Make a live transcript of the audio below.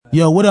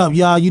Yo, what up,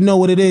 y'all? You know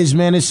what it is,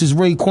 man. This is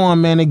Raekwon,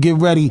 man, and get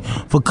ready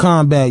for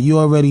combat. You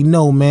already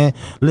know, man.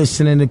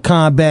 Listening to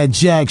Combat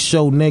Jack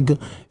Show,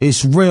 nigga.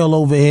 It's real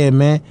over here,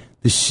 man.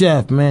 The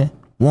chef, man.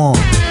 One.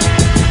 Get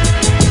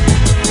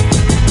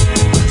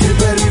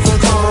ready for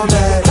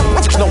combat.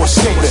 No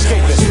escaping.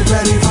 Get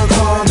ready for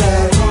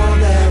combat.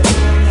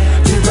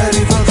 Get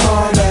ready for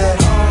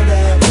combat.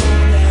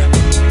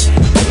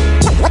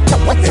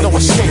 No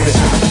escaping.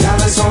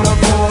 Dallas on the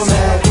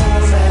format.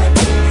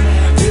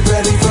 Get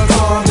ready for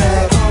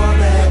combat.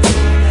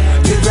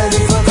 Get ready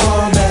for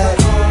combat.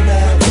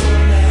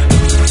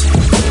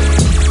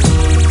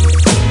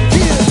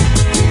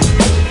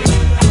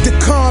 The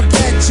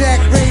Combat Jack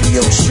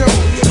Radio Show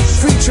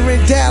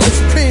featuring Dallas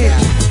Penn.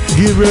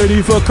 Get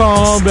ready for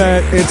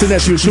combat.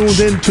 Internet, you're tuned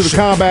in to the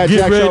Combat Jack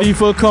Show. Get ready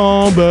for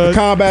combat.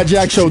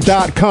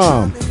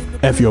 CombatJackShow.com.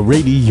 F your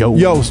radio.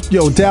 Yo,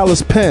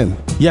 Dallas Penn.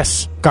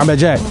 Yes, Combat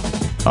Jack.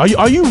 Are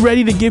you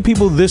ready to give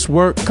people this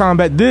work,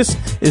 Combat? This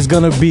is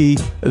gonna be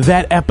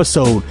that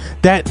episode.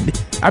 I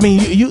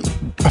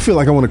feel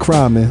like I want to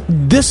cry, man.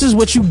 This is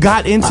what you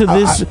got into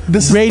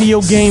this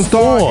radio game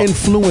Star for.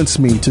 influenced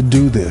me to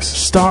do this.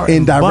 Star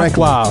indirectly. Buc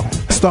Wild.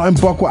 Starting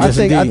Buc Wild.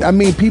 Yes, I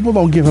mean, people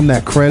don't give him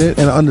that credit,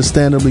 and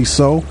understandably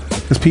so,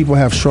 because people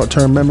have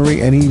short-term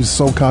memory, and he was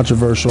so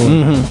controversial,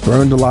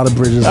 burned a lot of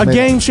bridges. A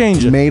game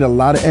changer. Made a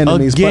lot of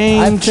enemies. A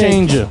game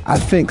changer. I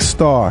think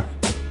Star,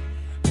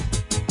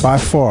 by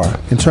far,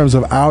 in terms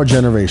of our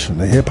generation,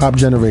 the hip-hop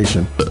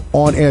generation,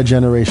 on-air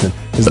generation,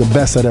 is the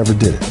best that ever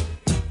did it.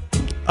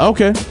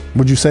 Okay.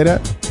 Would you say that?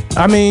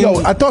 I mean...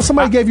 Yo, I thought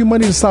somebody gave you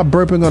money to stop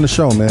burping on the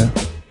show, man.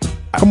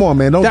 Come on,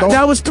 man. Don't.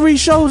 That was 3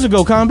 shows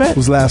ago, Combat. It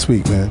was last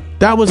week, man.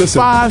 That was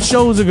 5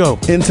 shows ago.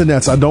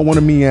 Internets, I don't want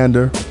to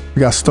meander. We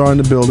got Star in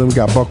the building. We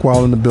got Buc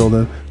Wild in the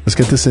building. Let's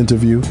get this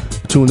interview.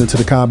 Tune into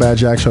the Combat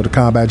Jack Show,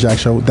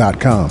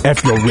 thecombatjackshow.com.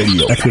 F your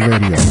radio. F your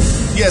radio.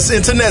 Yes,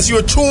 internets, you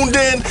are tuned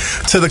in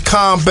to the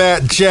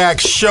Combat Jack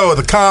Show,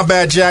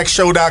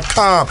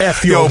 thecombatjackshow.com.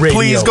 F your radio.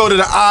 Please go to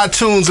the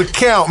iTunes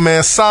account,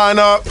 man. Sign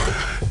up,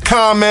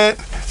 comment.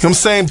 You know what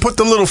I'm saying? Put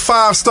them little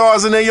 5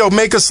 stars in there. Yo,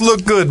 make us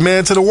look good,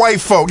 man, to the white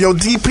folk. Yo,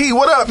 DP,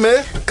 what up,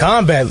 man?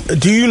 Combat,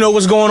 do you know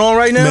what's going on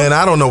right now? Man,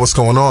 I don't know what's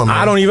going on,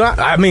 man.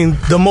 I mean,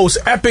 the most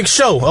epic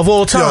show of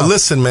all time. Yo,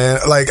 listen, man.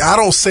 Like, I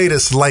don't say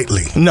this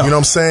lightly. No. You know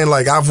what I'm saying?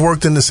 Like, I've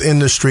worked in this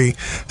industry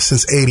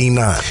since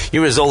 89.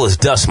 You're as old as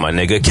dust, my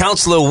nigga.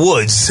 Counselor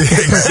Woods.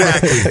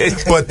 Exactly.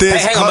 But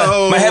there's... Hey, hang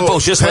on, my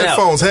headphones just went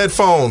out.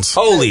 Headphones.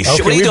 Holy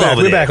shit, what are you doing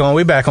over there?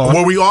 We back on.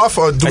 Were we off?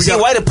 Or do we see,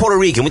 white and Puerto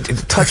Rican. We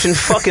touching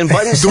fucking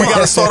buttons. Do we got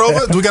to start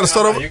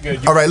over? You're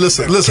good. All right,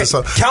 listen.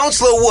 So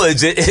Counselor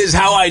Woods is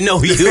how I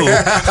know you.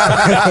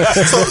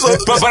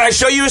 But I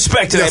show you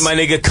respect today, my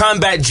nigga.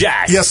 Combat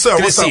Jack. Yes, sir.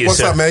 Good What's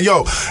up, man?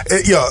 Yo,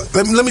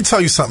 let me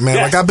tell you something, man.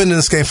 Yeah. Like, I've been in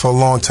this game for a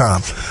long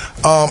time.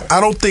 I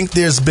don't think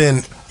there's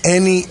been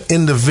any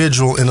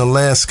individual in the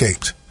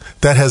landscape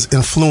that has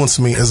influenced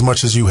me as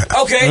much as you have.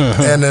 Okay.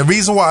 And the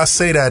reason why I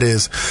say that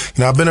is,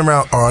 I've been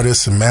around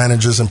artists and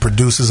managers and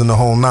producers and the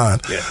whole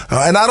nine. Yeah.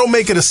 And I don't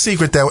make it a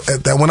secret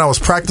that when I was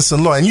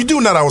practicing law, and you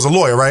do know that I was a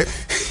lawyer, right?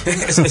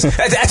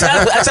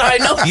 That's how I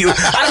know you.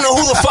 I don't know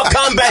who the fuck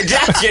Combat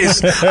Jack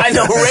is. I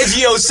know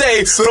Reggie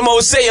Osei from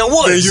Osei and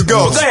Woods. There you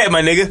go. Well, go ahead,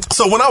 my nigga.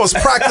 So when I was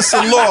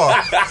practicing law,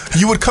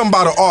 you would come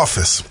by the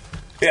office.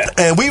 Yeah.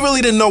 And we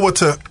really didn't know what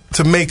to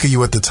make of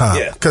you at the time.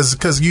 Yeah.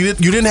 Because you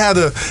didn't have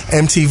the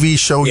MTV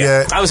show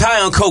yet. I was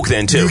high on coke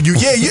then, too.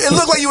 It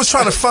looked like you was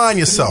trying to find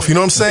yourself. You know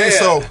what I'm saying? Yeah.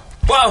 So...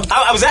 Well,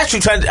 I was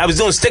actually I was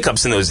doing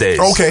stick-ups in those days.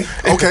 Okay.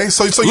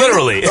 So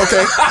literally.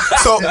 Okay.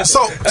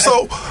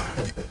 So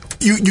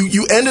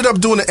you ended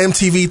up doing the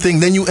MTV thing,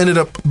 then you ended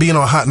up being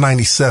on Hot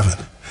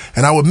 97.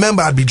 And I would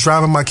remember I'd be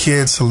driving my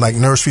kids to like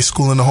nursery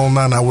school and the whole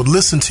nine. I would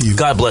listen to you.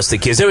 God bless the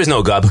kids. There is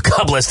no God, but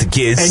God bless the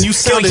kids. And you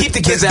Can we keep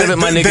the kids out of it,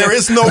 my nigga? There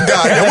is no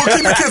God. And we'll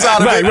keep the kids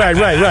out of it.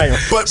 Right.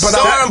 But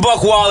Star and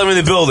Buc Wild are in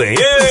the building.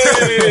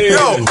 Yeah.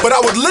 No, but I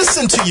would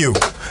listen to you,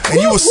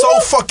 and you were so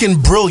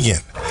fucking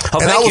brilliant. Oh,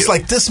 and I was you.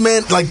 like, this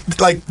man, like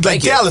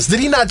Dallas, did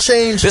he not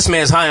change? This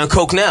man's high on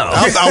coke now.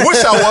 I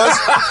wish I was.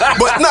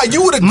 But no,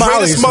 you were the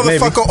greatest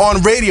motherfucker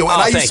on radio.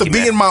 And I used to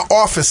be in my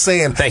office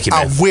saying,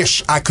 I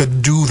wish I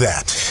could do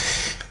that.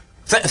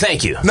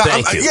 Thank you.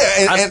 Thank you.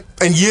 Yeah,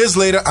 and years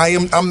later, I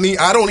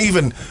don't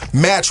even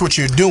match what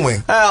you're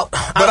doing. But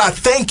I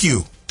thank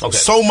you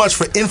so much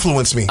for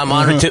influencing me. I'm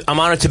honored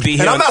to be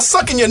here. And I'm not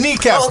sucking your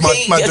kneecaps,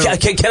 my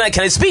dude.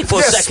 Can I speak for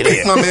a second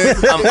speak, here? My man.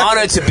 I'm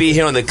honored to be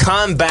here on the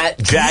Combat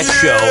Jack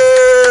Show.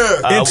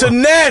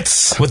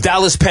 Internets with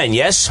Dallas Penn,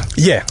 yes?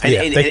 Yeah,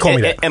 they call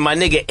me that. And my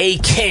nigga A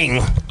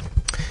King.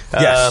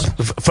 Yes.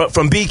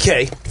 From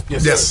BK.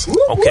 Yes.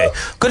 Okay.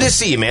 Good to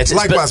see you, man.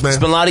 Likewise, man. It's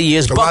been a lot of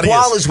years. Buc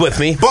Wild is with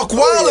me. Buc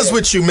Wild is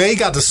with you, man. He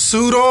got the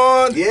suit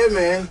on. Yeah,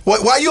 man.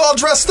 Why you all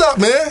dressed up,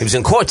 man? He was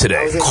in court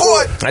today.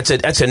 Court? That's a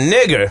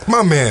nigger.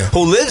 My man.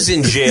 Who lives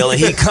in jail and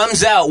he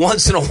comes out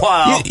once in a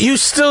while. You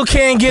still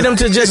can't get him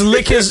to just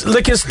lick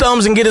his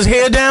thumbs and get his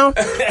hair down?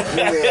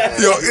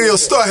 Yo,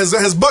 Star,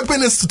 has Buc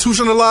been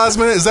institutionalized,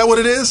 man? Is that what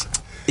it is?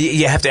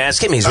 You have to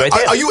ask him. He's right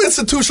there. Are you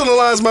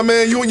institutionalized, my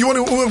man? You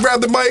want to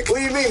grab the mic? What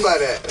do you mean by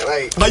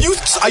that? Like,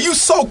 Are you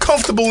so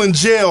comfortable in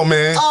jail,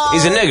 man?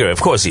 He's a nigger.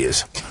 Of course he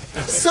is.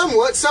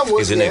 somewhat.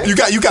 He's a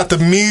nigga. You got the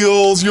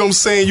meals, you know what I'm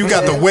saying? You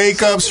got the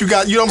wake ups, you know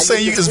what I'm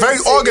saying? It's very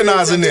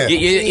organized in there.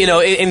 You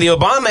know, in the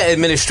Obama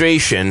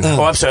administration,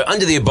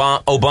 under the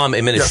Obama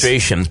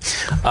administration,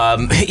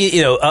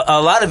 you know,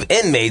 a lot of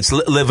inmates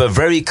live a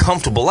very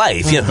comfortable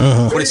life. You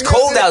know, when it's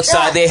cold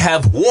outside, they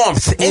have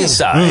warmth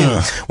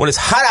inside. When it's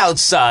hot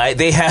outside,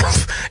 they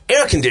have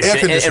air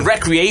conditioning and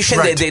recreation.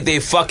 Right. They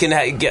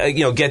fucking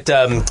get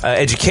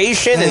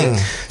education and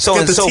so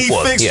on and so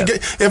forth.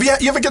 Fixed. Yeah.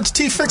 You ever get the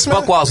teeth fixed,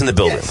 man? Buc Wild's in the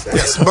building.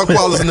 Yes, Buc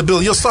Wild is in the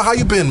building. Yo, so how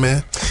you been,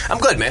 man? I'm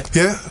good, man.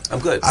 Yeah? I'm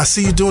good. I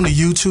see you doing the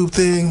YouTube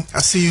thing. I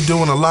see you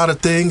doing a lot of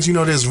things. You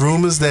know, there's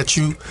rumors that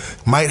you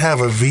might have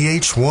a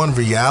VH1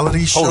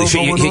 reality show. Holy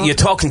shit, you're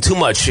talking too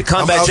much.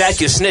 Combat Jack,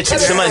 you're snitching.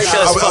 Somebody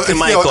shut his fucking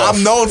mic off.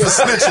 I'm known for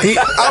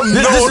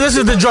snitching. This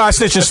is the dry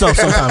snitching stuff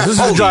sometimes. This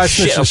is the dry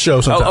snitching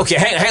show sometimes. Okay,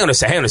 hang on a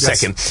second.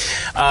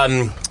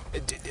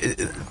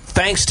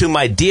 Thanks to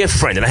my dear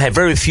friend, and I have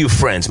very few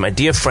friends, my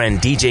dear friend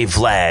DJ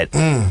Vlad,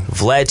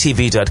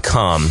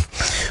 VladTV.com.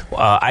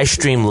 I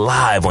stream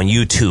live on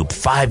YouTube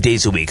 5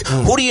 days a week.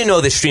 Who do you know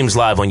that streams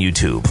live on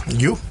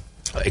YouTube? You?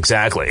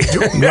 Exactly.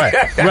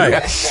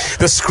 Right.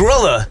 The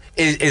Skrilla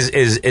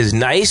is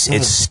nice.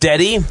 It's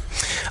steady.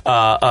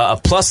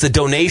 Plus the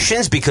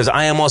donations, because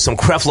I am on some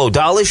Creflo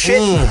Dollar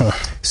shit.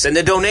 Send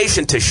a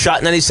donation to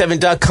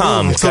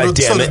shot97.com. So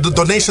the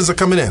donations are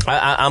coming in.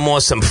 I'm on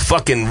some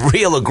fucking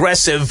real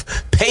aggressive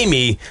pay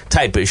me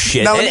type of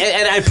shit. Now,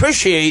 and I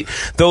appreciate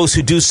those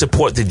who do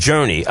support the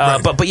journey.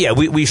 But yeah,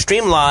 we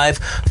stream live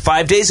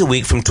 5 days a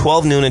week from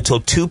 12 noon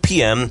until 2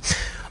 p.m.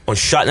 on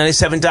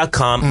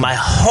shot97.com. My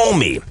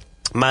homie,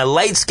 my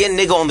light-skinned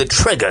nigga on the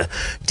trigger,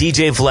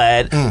 DJ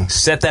Vlad,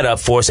 set that up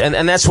for us,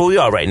 and that's where we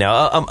are right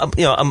now,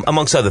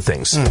 amongst other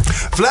things.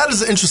 Vlad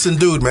is an interesting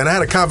dude, man. I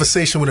had a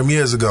conversation with him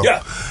years ago,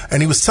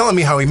 and he was telling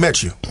me how he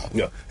met you.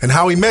 Yeah. And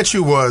how he met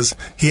you was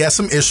he had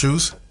some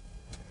issues,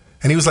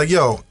 and he was like,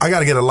 yo, I got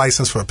to get a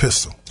license for a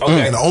pistol.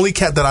 Okay. And the only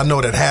cat that I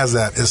know that has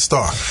that is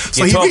Star.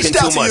 So You're he talking reached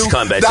out too to much, you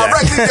Combat Jack.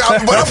 directly.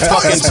 But I'm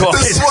talking,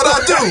 this is what I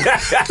do.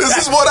 This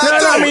is what I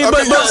do. I mean,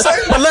 but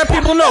let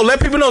people know. Let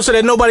people know so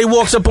that nobody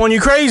walks up on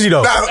you crazy,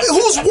 though. Now,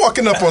 who's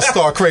walking up on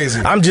Star crazy?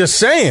 I'm just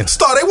saying.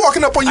 Star, they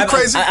walking up on you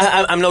crazy?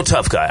 I'm no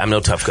tough guy.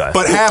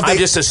 But I'm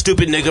just a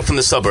stupid nigga from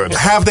the suburbs.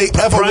 Have they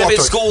ever Private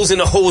walked schools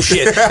and the whole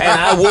shit, and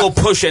I will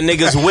push a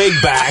nigga's wig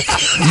back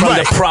from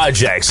the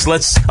projects.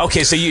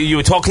 Okay, so you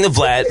were talking to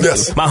Vlad,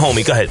 Yes. my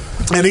homie. Go ahead.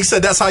 And he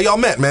said that's how y'all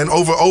met, man,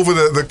 over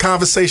the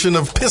conversation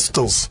of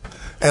pistols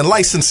and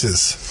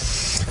licenses.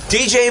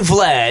 DJ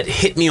Vlad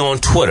hit me on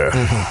Twitter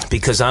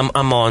because I'm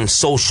on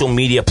social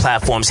media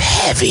platforms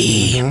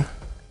heavy.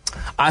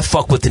 I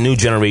fuck with the new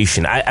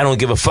generation. I don't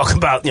give a fuck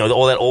about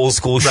all that old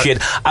school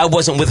shit. I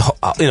wasn't with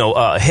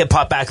hip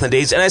hop back in the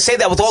days, and I say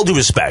that with all due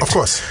respect. Of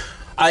course.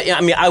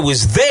 I mean, I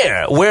was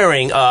there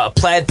wearing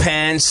plaid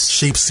pants,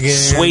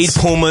 sheepskins, suede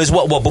Pumas.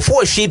 Well,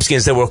 before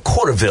sheepskins, there were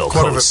Quarterville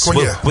coats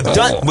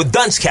with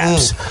dunce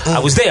caps. I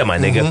was there, my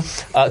nigga.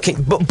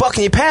 Buck,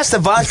 can you pass the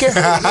vodka?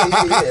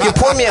 You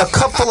poured me a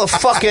cup full of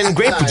fucking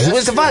grapefruit juice.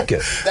 Where's the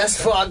vodka? That's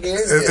vodka.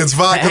 It's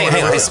vodka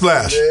with a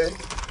splash.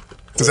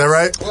 Is that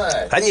right?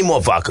 I need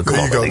more vodka. Come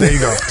on, There you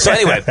go. So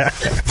anyway,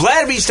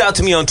 Vlad reached out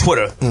to me on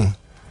Twitter,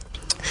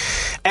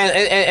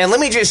 and let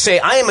me just say,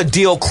 I am a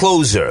deal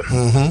closer.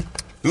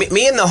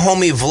 Me and the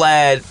homie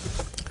Vlad,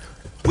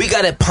 we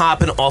got it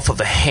popping off of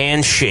a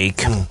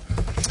handshake and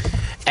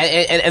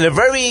a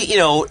very,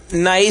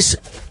 nice,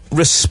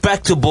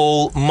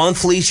 respectable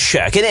monthly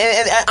check. And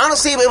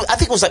honestly, I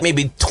think it was like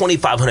maybe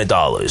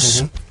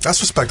 $2,500.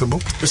 That's respectable.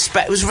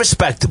 It was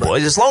respectable.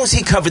 As long as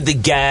he covered the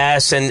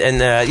gas and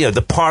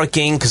the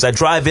parking, because I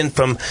drive in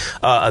from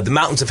the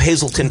mountains of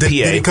Hazleton, PA.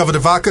 Did he cover the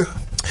vodka?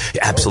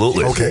 Yeah,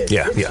 absolutely. Okay.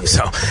 Yeah.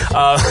 So,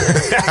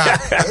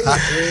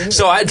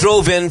 so I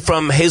drove in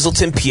from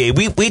Hazleton, PA.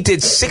 We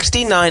did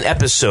 69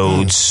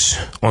 episodes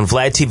on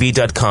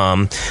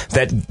VladTV.com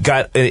that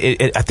got,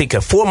 I think, a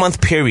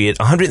 4-month period,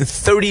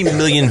 130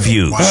 million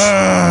views.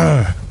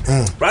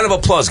 Round of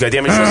applause,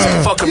 goddammit. Show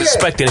some fucking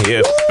respect in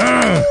here.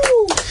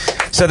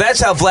 So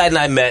that's how Vlad and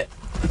I met.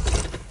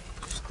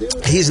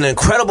 He's an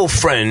incredible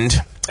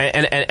friend.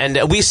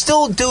 And we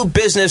still do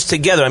business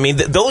together. I mean,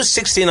 those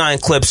 69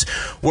 clips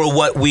were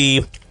what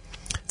we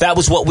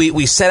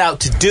set out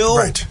to do.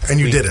 Right, and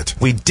you did it.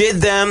 We did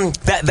them.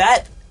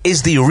 That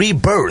is the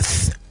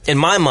rebirth, in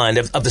my mind,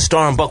 of the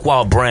Star and Buc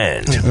Wild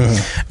brand.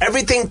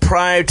 Everything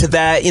prior to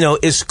that,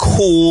 is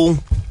cool.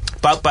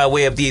 By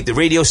way of the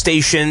radio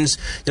stations,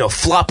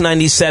 Flop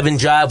 97,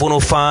 Jive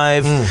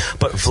 105.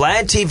 But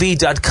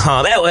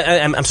VladTV.com,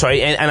 I'm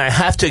sorry, and I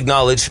have to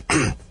acknowledge...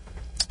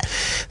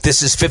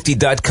 This is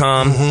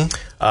 50.com,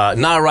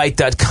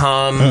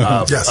 Nowright.com,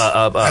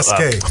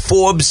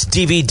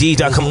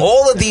 ForbesDVD.com,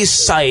 all of these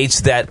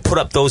sites that put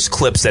up those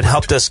clips that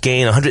helped us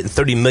gain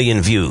 130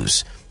 million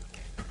views.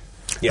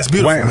 Yeah. It's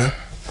beautiful, man.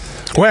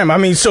 Wham. I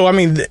mean,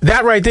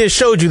 that right there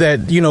showed you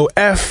that,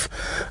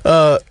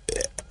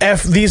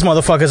 F these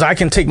motherfuckers, I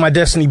can take my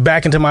destiny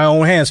back into my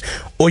own hands?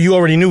 Or you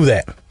already knew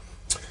that?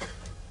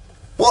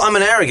 Well, I'm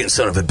an arrogant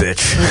son of a bitch.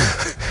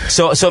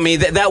 So I mean,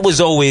 that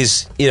was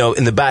always,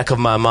 in the back of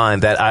my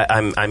mind, that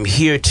I'm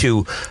here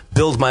to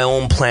build my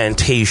own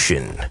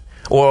plantation.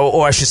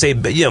 Or I should say,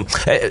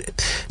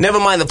 never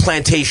mind the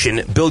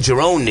plantation, build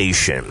your own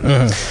nation.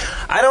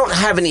 Mm-hmm. I don't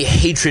have any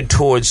hatred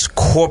towards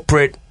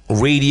corporate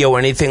radio or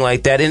anything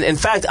like that. In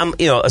fact, I'm,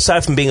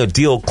 aside from being a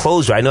deal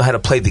closer, I know how to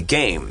play the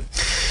game.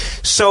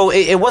 So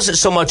it wasn't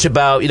so much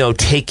about,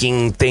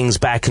 taking things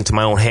back into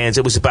my own hands.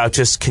 It was about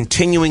just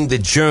continuing the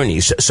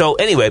journey. So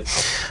anyway,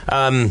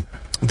 the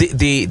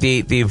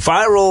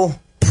viral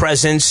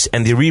presence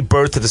and the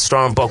rebirth of the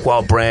Star and Buc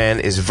Wild brand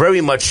is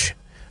very much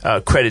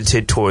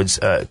credited towards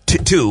to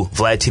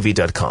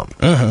VladTV.com.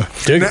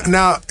 Mm-hmm.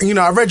 Now,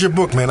 I read your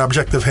book, man,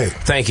 Objective Hate.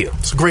 Thank you.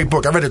 It's a great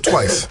book. I read it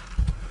twice.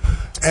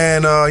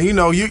 And,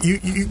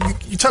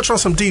 you touch on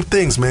some deep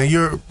things, man.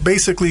 You're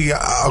basically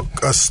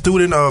a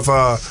student of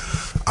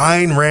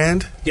Ayn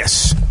Rand.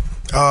 Yes.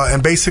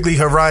 And basically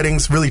her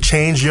writings really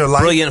changed your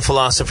life. Brilliant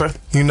philosopher.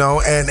 And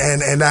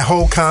that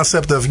whole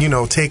concept of,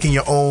 taking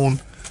your own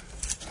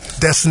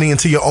destiny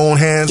into your own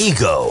hands.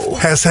 Ego.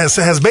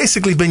 Has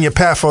basically been your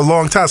path for a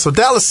long time. So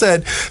Dallas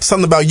said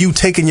something about you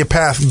taking your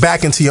path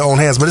back into your own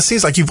hands, but it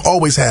seems like you've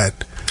always had.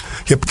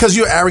 Because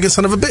you're an arrogant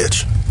son of a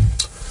bitch.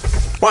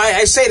 Well,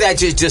 I say that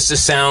just to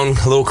sound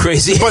a little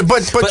crazy.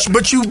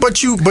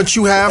 But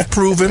you have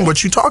proven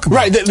what you talk about.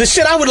 Right. The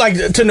shit I would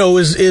like to know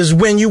is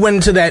when you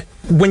went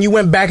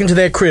back into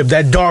that crib,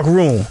 that dark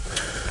room,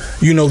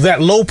 that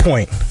low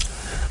point.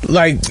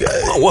 Like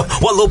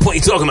what low point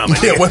you talking about, man?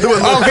 Yeah, okay. Well,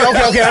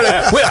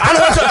 I don't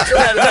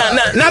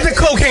want to not the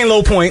cocaine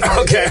low point.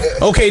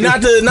 Okay,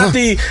 not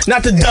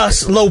the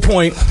dust low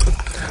point.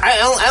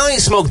 I only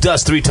smoked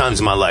dust 3 times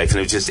in my life,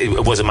 and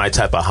it wasn't my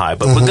type of high.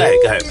 But go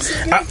ahead.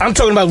 I'm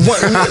talking about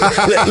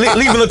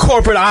leaving the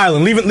corporate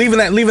island, leaving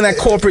that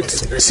corporate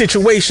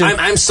situation.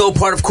 I'm still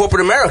part of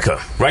corporate America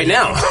right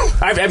now.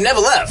 I've never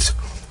left.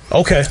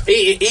 Okay.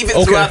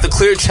 Even throughout the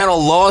Clear Channel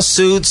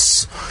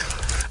lawsuits.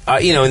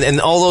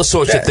 And all those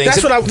sorts of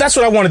things. That's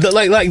what I wanted.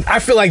 Like I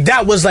feel like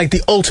that was like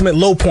the ultimate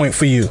low point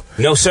for you.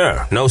 No,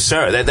 sir.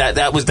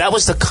 That was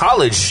the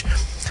college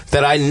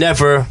that I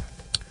never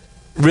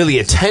really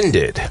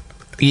attended.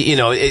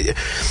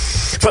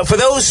 For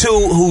those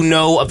who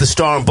know of the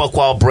Star and Buc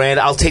Wild brand,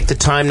 I'll take the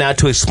time now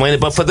to explain it.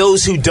 But for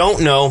those who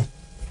don't know,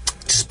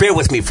 just bear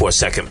with me for a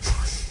second.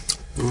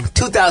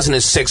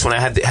 2006, when I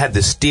had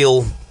the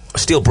steel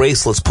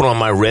bracelets put on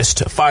my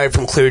wrist, fired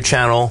from Clear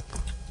Channel.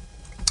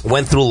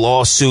 Went through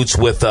lawsuits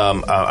with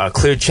a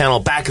Clear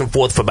Channel back and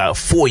forth for about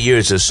 4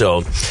 years or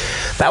so.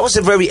 That was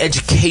a very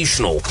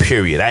educational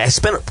period. I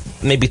spent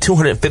maybe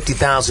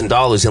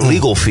 $250,000 in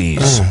legal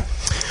fees.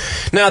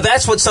 Now,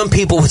 that's what some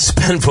people would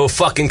spend for a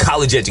fucking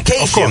college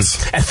education. Of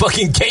course. At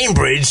fucking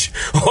Cambridge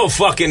or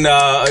fucking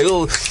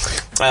Harvard.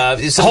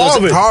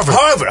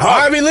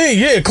 Ivy League,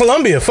 yeah,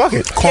 Columbia, fuck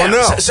it. Cornell.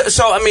 Yeah,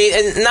 so, I mean,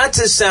 and not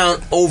to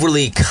sound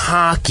overly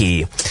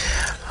cocky,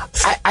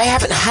 I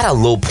haven't had a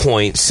low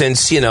point since,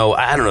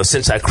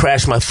 since I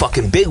crashed my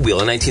fucking big wheel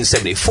in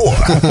 1974.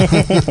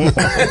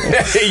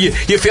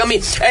 you feel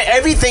me?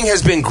 Everything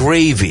has been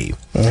gravy.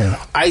 Yeah.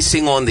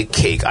 Icing on the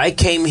cake. I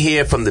came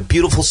here from the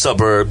beautiful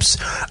suburbs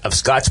of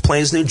Scotch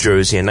Plains, New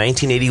Jersey in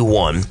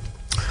 1981.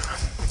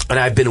 And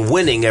I've been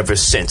winning ever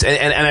since.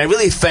 And I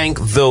really thank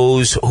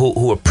those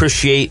who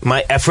appreciate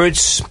my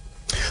efforts.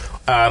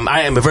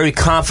 I am a very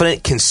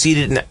confident,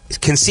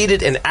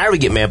 conceited, and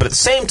arrogant man, but at the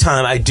same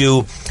time, I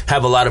do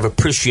have a lot of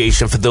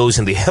appreciation for those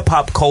in the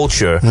hip-hop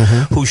culture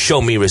who show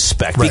me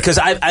respect. Right. Because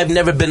I've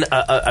never been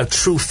a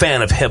true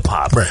fan of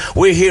hip-hop. Right.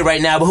 We're here right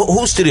now, but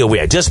whose studio are we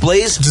at? Just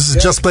Blaze? This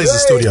is Just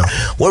Blaze's studio.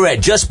 We're at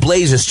Just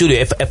Blaze's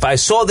studio. If I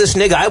saw this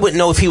nigga, I wouldn't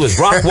know if he was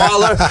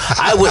Rockwaller.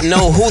 I wouldn't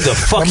know who the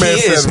fuck My man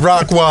he is. Said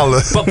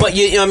Rockwaller. But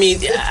you know what I mean?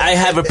 I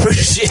have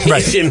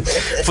appreciation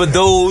for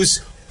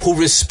those who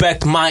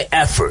respect my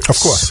efforts. Of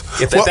course.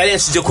 If that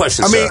answers your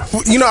question, sir.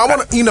 I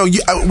want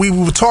to, we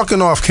were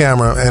talking off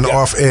camera and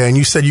off air, and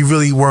you said you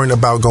really weren't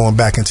about going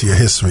back into your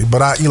history. But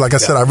like I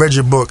said, I read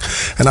your book,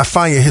 and I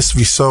find your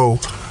history so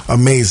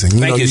amazing.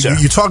 Thank you, sir.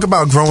 You talk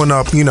about growing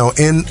up,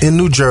 in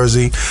New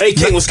Jersey. Hey,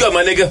 King, what's good,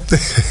 my nigga?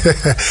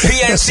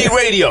 PNC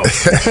Radio.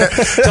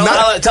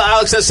 Tell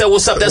Alex I said,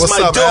 what's up? That's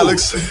my dude.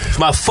 Alex? It's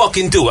my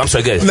fucking dude. I'm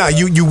sorry, good. Nah,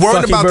 you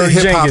weren't about the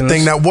hip hop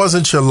thing. That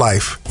wasn't your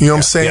life. You know what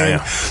I'm saying?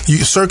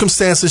 Yeah.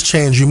 Circumstances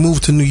changed. You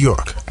moved to New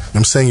York.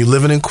 I'm saying you're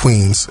living in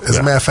Queens. As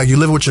a matter of fact, you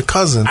live with your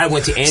cousin. I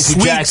went to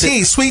Andrew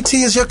Jackson. Sweet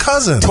Tea is your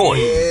cousin. Toy.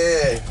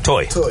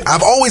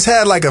 I've always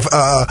had like a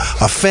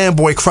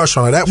fanboy crush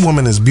on her. That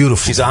woman is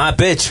beautiful. She's a hot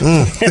bitch.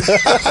 and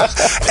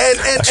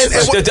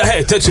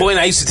Toy and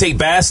I used to take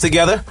baths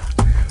together.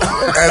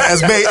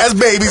 As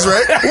babies,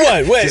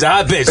 right? What? She's a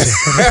hot bitch.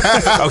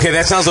 Okay,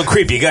 that sounds so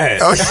creepy. Go ahead.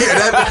 Oh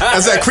yeah,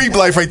 that's that creep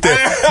life right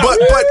there. But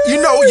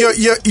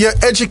your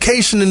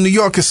education in New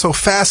York is so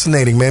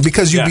fascinating, man,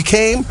 because you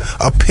became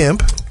a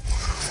pimp.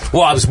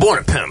 Well, I was born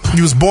a pimp.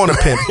 You was born a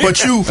pimp,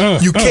 but you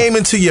came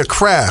into your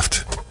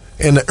craft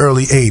in the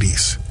early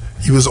 '80s.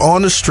 You was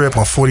on the strip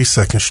on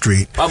 42nd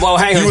Street. Well,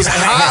 hang on. You was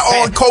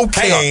high on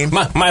cocaine. Hang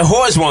on. My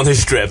whores were on the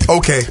strip.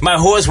 Okay. My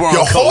whores were on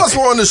Your coke. whores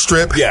were on the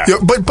strip. Yeah.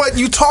 But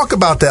you talk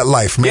about that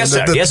life, man. Yes,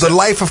 sir. The Yes, sir.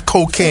 life of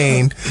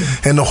cocaine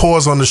and the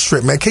whores on the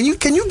strip, man. Can you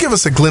give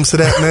us a glimpse of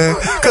that, man?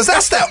 Because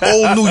that's that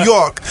old New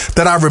York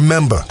that I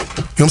remember. You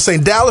know what I'm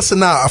saying? Dallas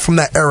and I are from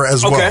that era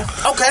as well.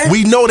 Okay.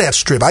 We know that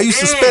strip. I used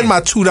to spend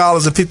my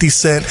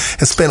 $2.50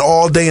 and spend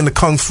all day in the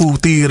kung fu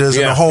theaters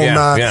and the whole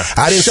nine. Yeah.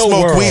 I didn't Show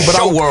smoke world. weed, but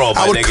Show world,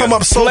 I my would nigga. come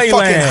up so Playland.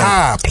 fucking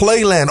high.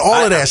 Playland,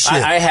 all of that shit.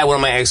 I had one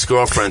of my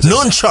ex-girlfriends.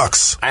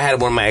 Nunchucks. I had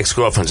one of my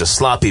ex-girlfriends, a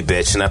sloppy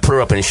bitch, and I put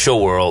her up in Show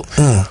World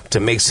to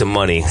make some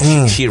money.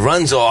 She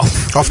runs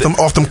off. Off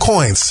them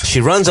coins.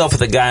 She runs off with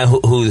the guy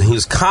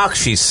whose cock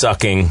she's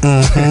sucking,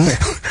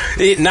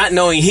 not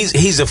knowing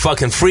he's a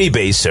fucking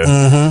freebaser.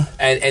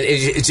 And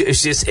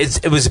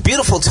it was a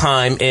beautiful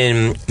time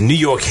in New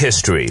York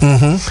history.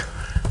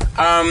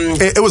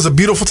 It was a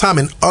beautiful time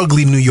in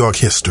ugly New York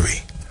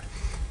history.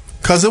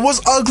 Because it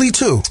was ugly,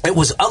 too. It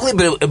was ugly,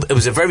 but it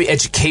was a very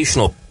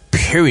educational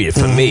period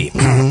for me.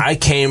 I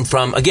came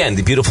from, again,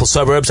 the beautiful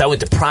suburbs. I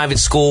went to private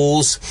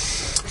schools,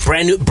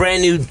 brand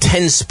new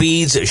 10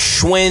 speeds,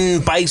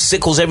 Schwinn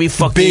bicycles every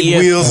fucking Big year.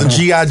 wheels and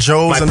G.I.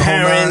 Joes My and the whole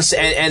nine. parents,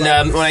 and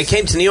when I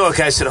came to New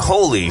York, I said,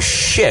 holy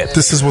shit.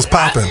 This is what's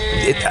popping.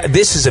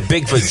 This is a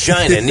big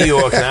vagina in New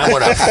York, and I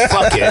want to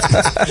fuck it.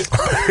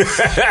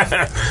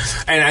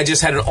 And I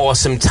just had an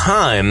awesome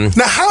time.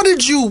 Now, how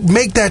did you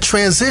make that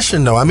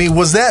transition, though? I mean,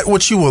 was that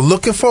what you were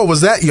looking for?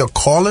 Was that your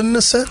calling, in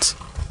a sense?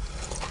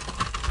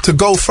 To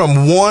go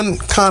from one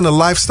kind of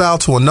lifestyle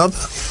to another?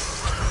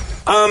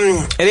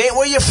 It ain't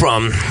where you're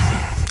from.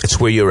 It's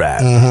where you're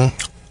at.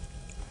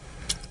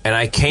 And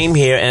I came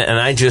here, and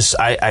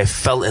I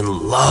fell in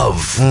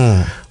love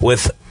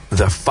with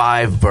the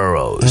 5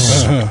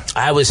 boroughs.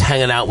 I was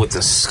hanging out with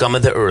the scum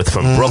of the earth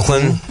from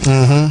Brooklyn,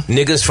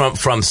 niggas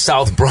from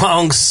South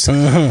Bronx,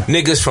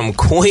 niggas from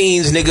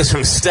Queens, niggas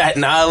from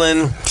Staten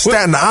Island.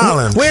 Staten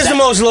Island. Where's the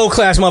most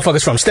low-class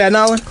motherfuckers from? Staten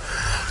Island?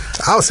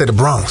 I would say the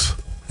Bronx.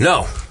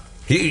 No.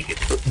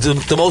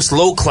 The most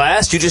low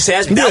class? You just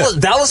asked me? Yeah.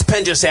 Dallas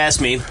Penn just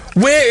asked me.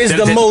 Where is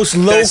the most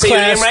Did low I say your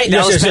name class? right?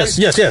 Yes, Dallas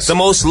Penn? yes. The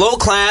most low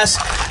class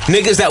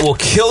niggas that will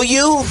kill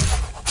you,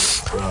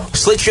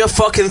 slit your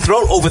fucking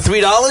throat over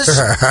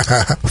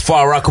 $3.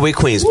 Far Rockaway,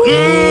 Queens.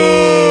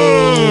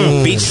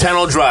 Beach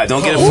Channel Drive.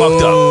 Don't get it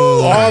fucked up.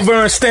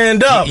 Auburn,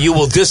 stand up. You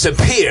will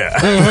disappear.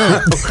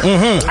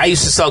 I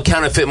used to sell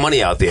counterfeit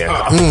money out there.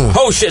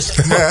 Oh shit!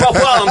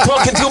 Well, I'm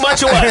talking too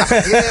much. Or what?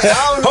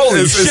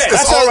 Holy shit!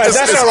 That's all right.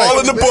 That's all right. all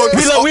in the book.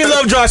 We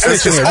love dry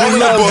snitching here. We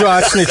love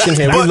dry snitching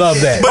here. We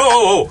love that.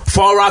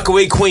 Far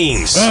Rockaway,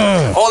 Queens.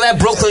 All that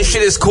Brooklyn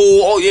shit is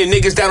cool. All your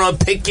niggas down on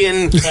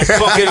Pitkin,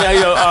 fucking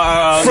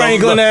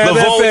Franklin Ave,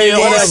 Livonia,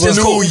 all that shit's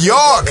cool. New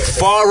York.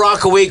 Far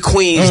Rockaway,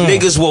 Queens,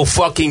 niggas will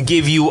fucking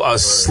give you a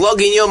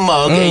slug in your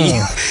mug and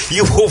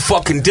you will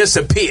fucking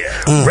disappear.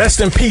 Rest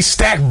in peace,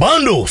 Stack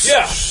Bundles.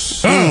 Yeah.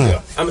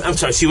 I'm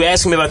sorry, so you were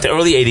asking me about the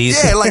early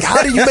 80s. Yeah, like,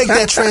 how do you make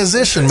that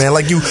transition, man?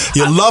 Like,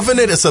 you're loving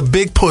it. It's a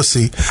big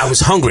pussy. I was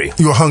hungry.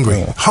 You were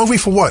hungry. Hungry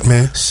for what,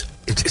 man?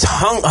 It's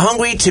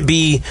hungry to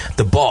be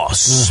the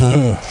boss.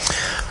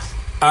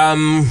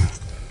 I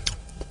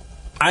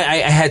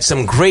had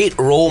some great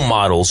role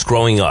models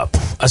growing up.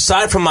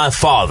 Aside from my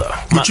father.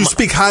 Which you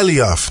speak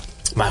highly of.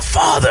 My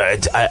father,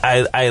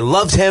 I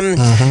loved him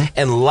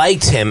and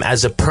liked him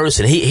as a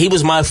person. He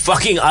was my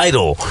fucking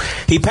idol.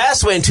 He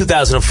passed away in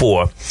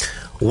 2004.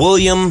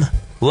 William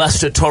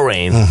Lester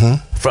Torrain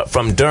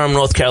from Durham,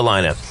 North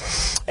Carolina.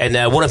 And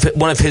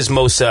one of his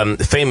most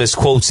famous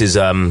quotes is,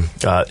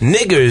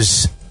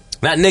 niggers,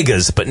 not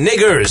niggas, but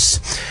niggers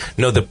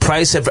know the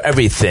price of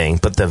everything,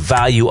 but the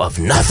value of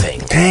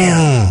nothing.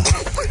 Damn.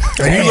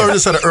 And you learned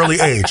this at an early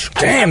age.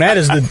 Damn,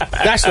 that's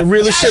the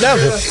realest shit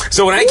ever.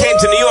 So when I came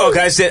to New York,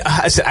 I said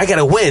I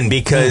gotta win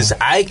because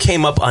I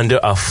came up under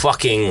a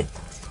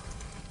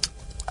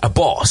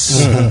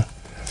boss.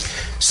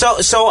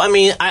 So I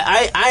mean,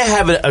 I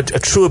have a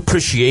true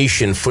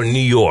appreciation for New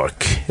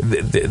York,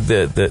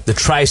 the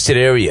tri-state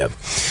area.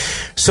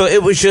 So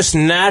it was just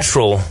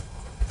natural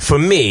for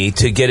me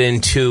to get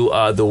into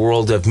the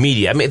world of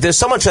media. I mean, there's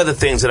so much other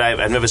things that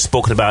I've never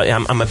spoken about.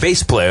 I'm a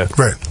bass player.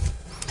 Right.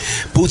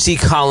 Bootsy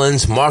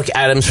Collins, Mark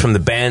Adams from the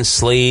band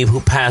Slave,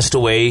 who passed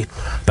away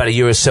about a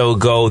year or so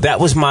ago. That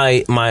was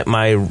my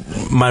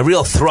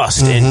real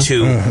thrust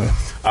into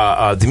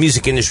the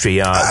music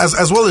industry.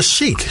 As well as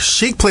Chic.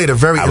 Chic played a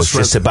very. I was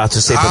just about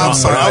to say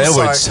Bernard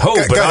Edwards.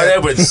 Bernard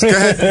Edwards. Go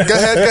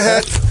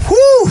ahead.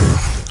 Woo!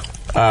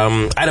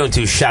 I don't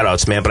do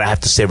shout-outs, man, but I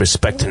have to say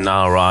respect to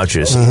Nile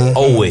Rodgers.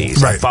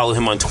 Always. Right. I follow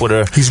him on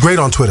Twitter. He's great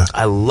on Twitter.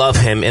 I love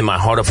him in my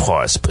heart of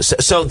hearts.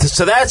 So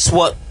that's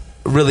what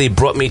really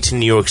brought me to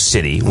New York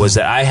City, was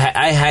that I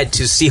had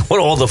to see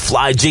what all the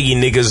fly jiggy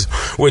niggas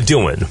were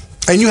doing.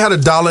 And you had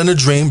 $1 and a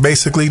dream,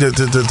 basically,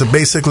 to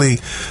basically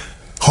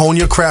hone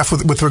your craft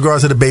with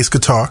regards to the bass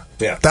guitar.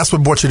 Yeah. That's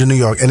what brought you to New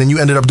York, and then you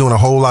ended up doing a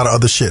whole lot of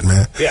other shit,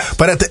 man. Yeah.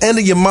 But at the end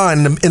of your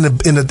mind, in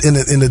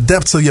the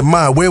depths of your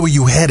mind, where were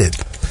you headed?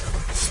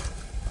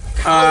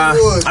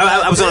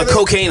 I was on a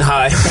cocaine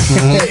high.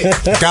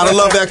 Gotta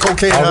love that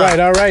cocaine.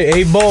 All right.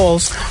 8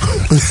 balls.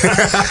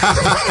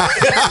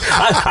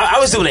 I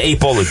was doing an 8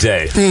 ball a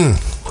day.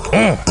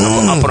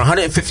 Up on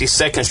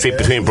 152nd Street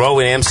between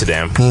Broadway and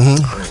Amsterdam.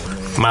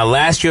 My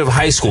last year of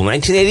high school,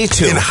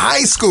 1982. In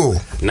high school,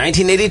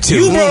 1982.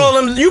 You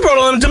brought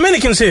all them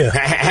Dominicans here.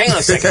 Hang on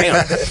a second. Hang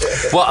on.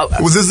 Well,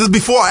 was this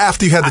before or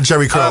after you had the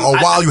Jerry curl, or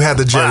while you had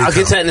the Jerry curl? I'll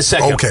get to that in a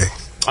second. Okay.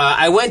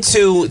 I went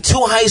to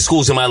 2 high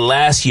schools in my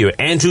last year.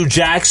 Andrew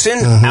Jackson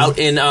out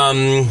in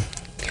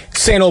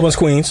St. Albans,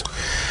 Queens.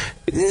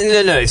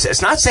 No,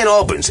 it's not St.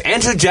 Albans.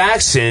 Andrew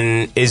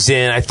Jackson is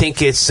in, I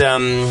think it's,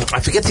 I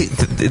forget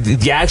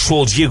the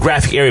actual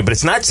geographic area, but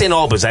it's not St.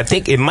 Albans. I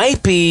think it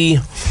might be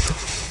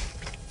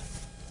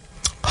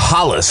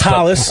Hollis.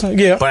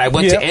 Yeah. But I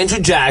went to Andrew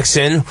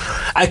Jackson.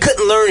 I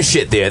couldn't learn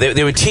shit there.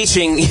 They were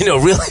teaching,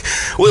 really,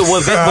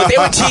 what they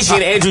were teaching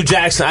at Andrew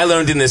Jackson, I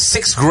learned in the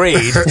 6th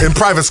grade. In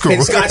private school.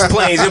 In Scotch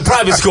Plains, in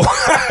private school.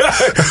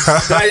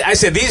 I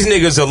said, these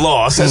niggas are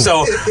lost. And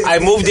so I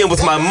moved in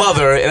with my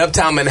mother in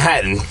uptown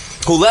Manhattan,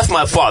 who left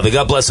my father,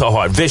 God bless her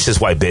heart,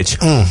 vicious white bitch.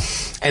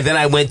 And then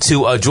I went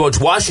to George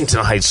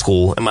Washington High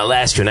School in my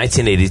last year,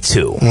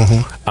 1982.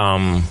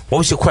 What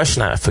was your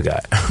question? I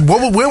forgot.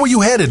 Where were you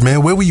headed,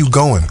 man? Where were you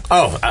going?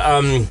 Oh,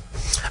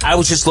 I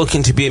was just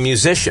looking to be a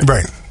musician.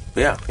 Right.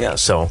 Yeah.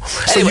 So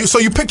anyway. So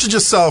you pictured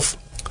yourself,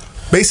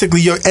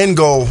 basically your end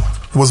goal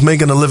was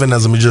making a living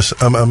as a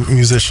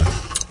musician.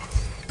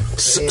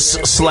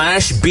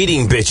 Slash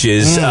beating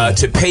bitches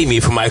to pay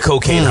me for my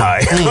cocaine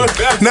high.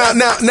 Now,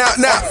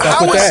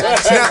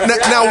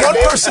 one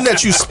person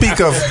that you speak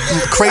of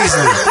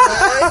crazily,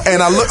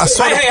 and I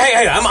saw.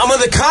 Hey! I'm on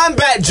the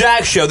Combat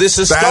Jack show. This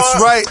is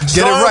That's right.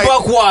 Get it right.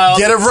 Buc Wild.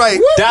 Get it right.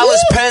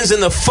 Dallas Penn's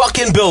in the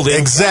fucking building.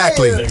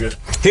 Exactly.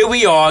 Here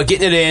we are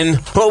getting it in.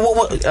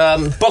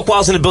 Buc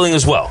Wild's in the building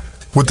as well.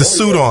 With the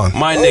suit on.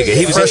 My nigga.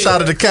 He was fresh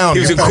out of the county.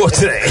 He was in court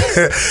today.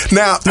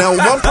 Now,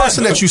 one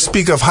person that you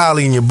speak of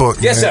highly in your book,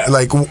 yes, man, sir.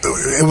 like,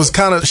 it was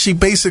she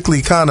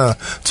basically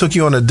took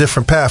you on a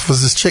different path,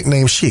 was this chick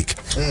named Chic.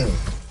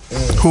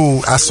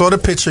 Who, I saw the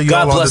picture.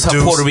 God bless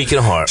her Puerto Rican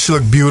heart. She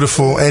looked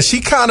beautiful, and she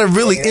kind of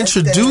really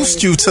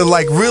introduced you to,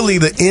 like, really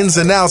the ins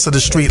and outs of the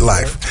street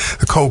life.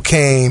 The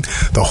cocaine,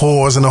 the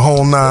whores, and the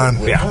whole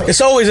 9. Yeah.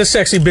 It's always a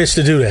sexy bitch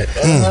to do that.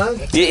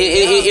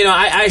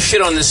 I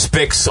shit on the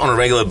spics on a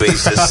regular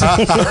basis.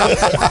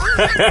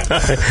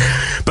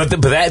 but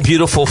that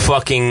beautiful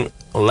fucking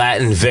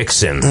Latin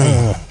vixen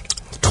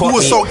who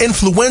was so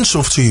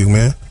influential to you,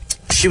 man.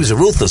 She was a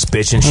ruthless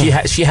bitch, and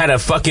she had a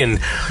fucking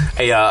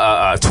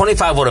a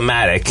 25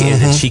 automatic,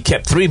 and she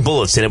kept 3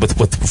 bullets in it with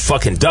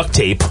fucking duct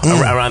tape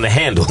around the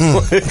handle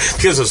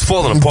because it was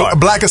falling apart.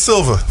 Black or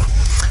silver?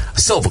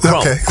 Silver,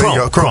 chrome, okay,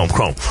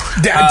 chrome.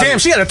 Damn,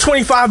 she had a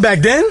 25 back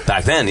then.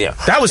 Back then, yeah.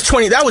 That was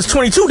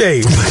 22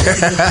 days.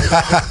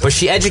 But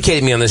she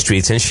educated me on the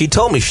streets, and she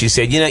told me, she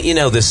said, you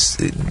know this.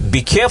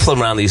 Be careful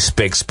around these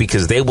spics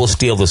because they will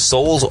steal the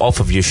soles off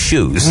of your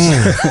shoes.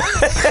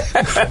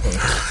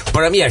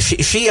 But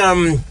she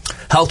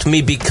helped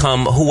me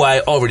become who I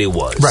already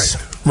was.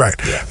 Right.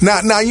 Yeah.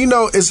 Now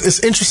it's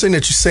interesting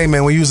that you say,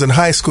 man, when you was in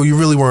high school, you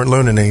really weren't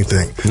learning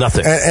anything.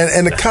 Nothing.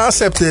 And the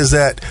concept is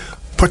that,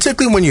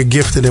 particularly when you're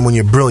gifted and when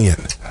you're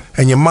brilliant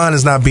and your mind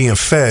is not being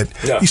fed,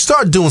 you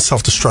start doing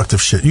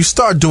self-destructive shit. You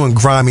start doing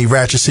grimy,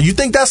 ratchet shit. You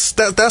think that's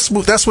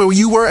where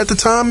you were at the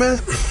time, man?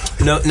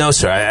 No,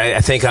 sir. I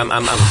think I'm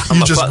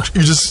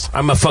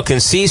a fucking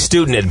C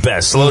student at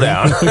best. Slow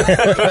down.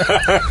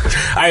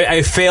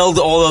 I failed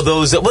all of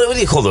those. What do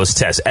you call those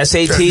tests?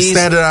 SATs,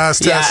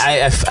 standardized tests.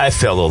 Yeah, I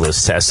failed all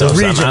those tests.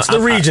 The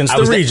regions.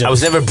 I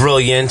was never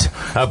brilliant,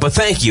 but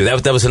thank you.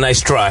 That was a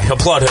nice try.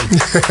 Applaud him.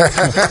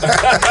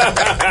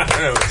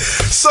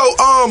 So,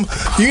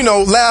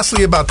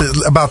 lastly about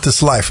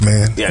this life,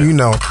 man. Yeah.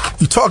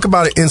 You talk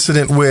about an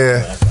incident where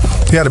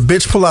you had a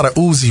bitch pull out a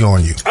Uzi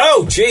on you.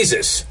 Oh,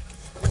 Jesus.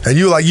 And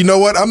you were like, you know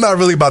what? I'm not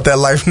really about that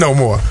life no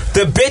more.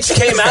 The bitch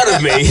came out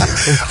of me.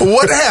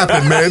 What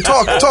happened, man?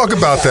 Talk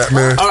about that,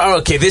 man.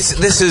 Okay,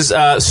 this is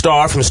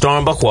Star from Star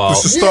and Buc Wild.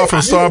 This is Star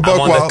from Star and Buc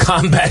Wild. On the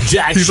Combat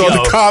Jack He's show. on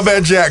the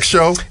Combat Jack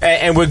show.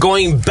 And we're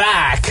going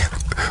back.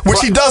 Which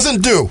he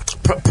doesn't do.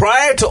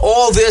 Prior to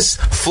all this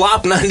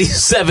Flop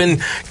 97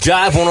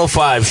 Jive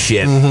 105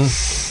 shit,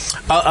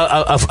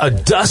 a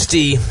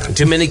dusty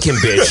Dominican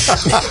bitch.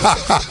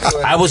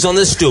 I was on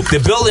the stoop. The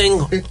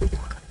building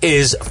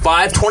is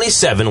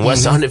 527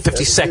 West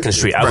 152nd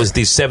Street. I was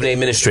the 7A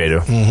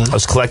administrator. I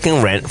was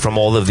collecting rent from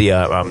all of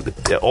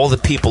the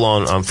people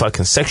on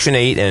fucking Section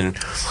 8 and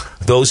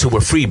those who were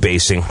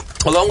freebasing,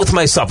 along with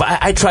myself.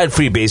 I tried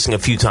freebasing a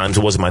few times.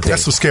 It wasn't my thing.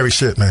 That's some scary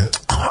shit, man.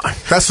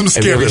 That's some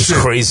scary shit.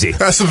 Crazy.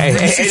 That's some,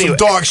 some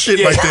dark shit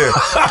right there.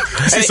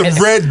 You see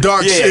some red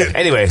dark shit.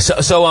 Anyway, so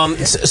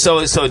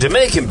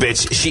Dominican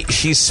bitch,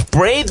 she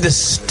sprayed the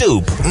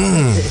stoop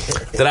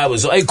that I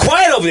was. Hey,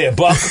 quiet over there,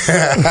 Buck.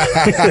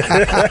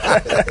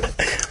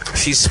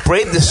 She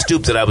sprayed the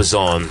stoop that I was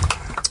on,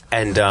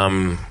 and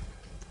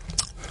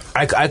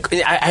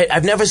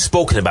I've never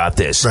spoken about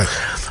this. Right.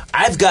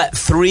 I've got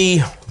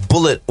 3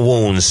 bullet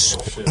wounds.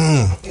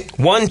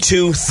 1,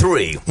 2,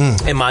 3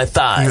 in my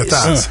thighs. In your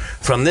thighs.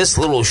 From this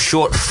little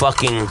short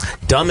fucking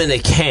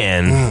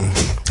Dominican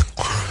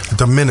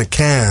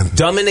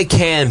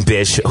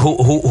bitch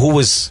who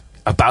was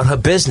about her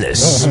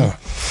business.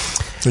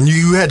 And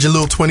you had your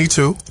little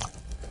 22.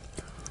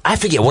 I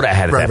forget what I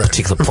had at that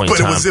particular point in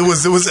time. But it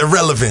was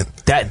irrelevant.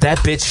 That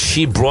bitch,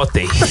 she brought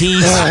the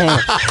heat.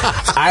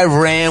 I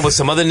ran with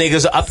some other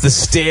niggas up the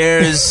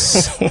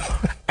stairs.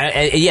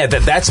 And yeah,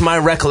 that's my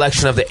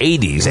recollection of the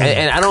 80s.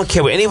 And I don't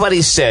care what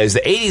anybody says.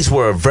 The 80s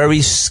were a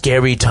very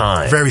scary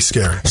time. Very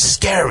scary.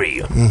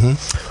 Scary.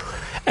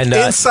 And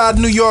inside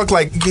New York,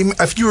 like,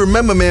 if you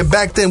remember, man,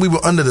 back then we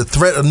were under the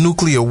threat of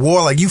nuclear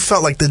war. Like, you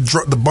felt like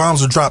the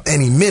bombs would drop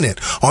any minute.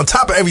 On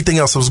top of everything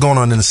else that was going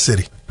on in the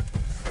city.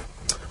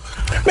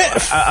 Man,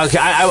 okay,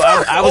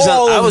 I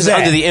was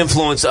under the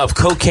influence of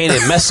cocaine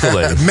and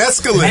mescaline.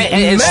 Mescaline.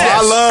 And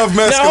I love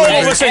mescaline. Now, hold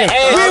on a second.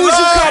 Where was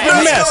you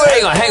copping mess?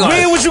 Hang on.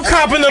 Where was you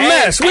copping the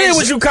mess? Where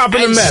was you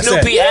copping the mess?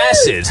 Snoopy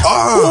acid.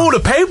 Ooh, the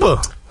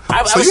paper.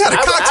 So you had a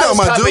cocktail,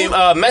 my dude.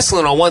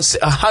 Mescaline on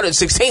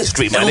 116th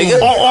Street, my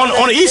nigga.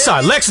 On the east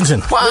side,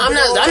 Lexington. Well,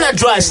 I'm not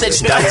dry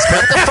snitching, Dallas Penn.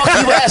 What the fuck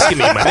are you asking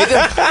me, my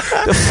nigga?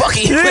 The fuck are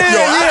you? Yeah,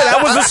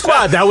 that was the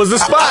spot. That was the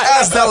spot. I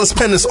ask Dallas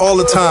Penn this all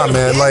the time,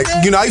 man. Like,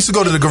 you know, I used to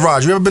go to the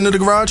garage. You ever been to the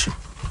garage?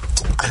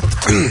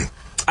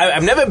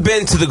 I've never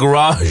been to the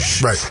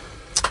garage. Right.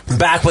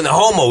 Back when the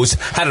homos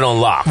had it on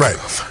lock. Right.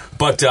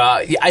 But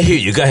I hear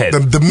you. Go ahead.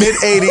 The mid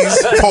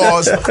 '80s.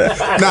 Pause.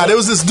 Now there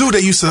was this dude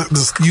that used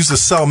to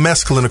sell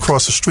mescaline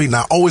across the street, and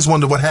I always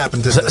wondered what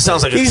happened to him.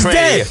 Sounds like He's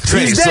dead.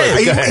 He's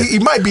dead. He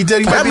might be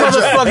dead. He might That be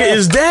motherfucker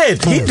is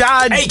dead. He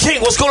died. Hey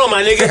King, what's going on,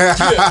 my nigga?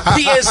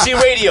 PNC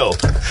Radio.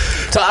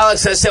 Tell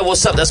Alex I said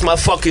what's up. That's my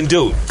fucking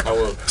dude.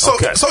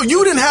 So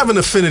you didn't have an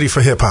affinity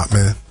for hip hop,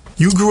 man.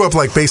 You grew up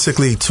like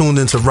basically tuned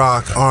into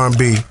rock,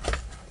 R&B.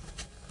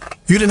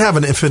 You didn't have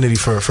an affinity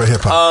for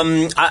hip hop.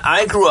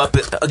 I grew up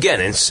again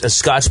in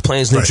Scotch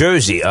Plains, New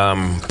Jersey.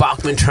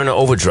 Bachman Turner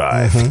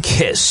Overdrive,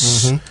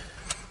 Kiss,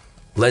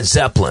 Led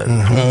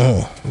Zeppelin,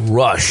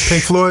 Rush,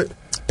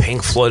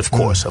 Pink Floyd,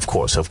 of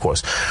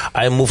course.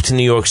 I moved to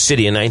New York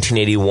City in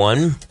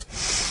 1981,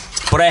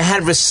 but I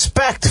had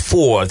respect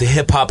for the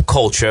hip hop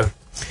culture.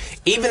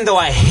 Even though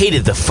I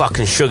hated the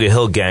fucking Sugar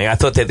Hill Gang, I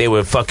thought that they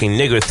were fucking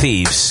nigger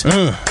thieves.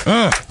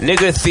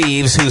 Nigger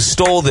thieves who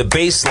stole the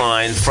bass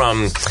line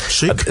from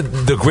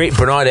the great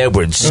Bernard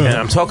Edwards. And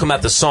I'm talking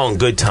about the song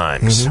Good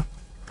Times.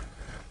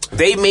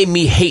 They made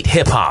me hate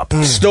hip-hop.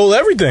 Stole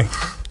everything.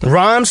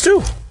 Rhymes,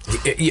 too.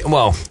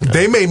 Well,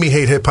 they made me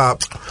hate hip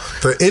hop,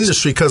 the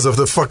industry, because of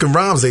the fucking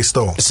rhymes they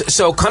stole.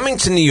 So coming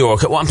to New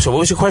York, I'm sorry,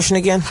 what was your question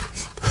again?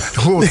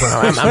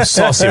 I'm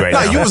saucy right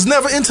now. You was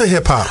never into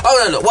hip hop.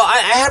 Oh no. Well, I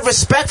had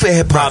respect for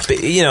hip hop,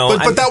 you know.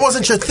 But that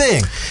wasn't your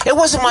thing. It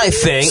wasn't my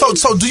thing.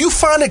 So do you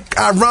find it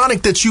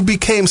ironic that you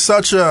became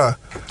such a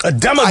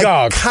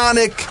demagogue,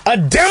 figure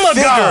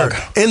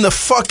in the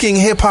fucking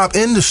hip hop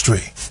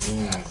industry?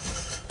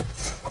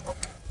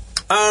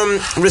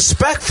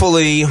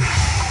 Respectfully,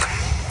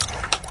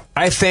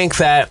 I think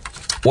that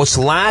what's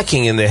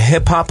lacking in the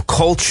hip-hop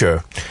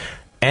culture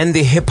and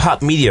the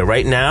hip-hop media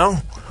right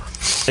now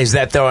is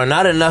that there are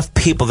not enough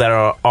people that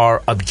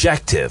are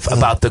objective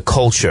about the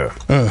culture.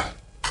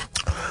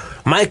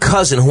 My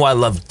cousin, who I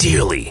love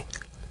dearly,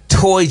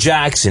 Toy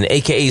Jackson,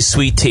 a.k.a.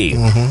 Sweet Tea,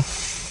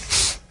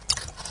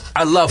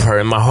 I love her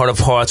in my heart of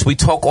hearts. We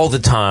talk all the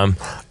time,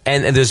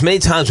 and there's many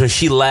times when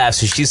she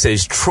laughs and she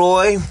says,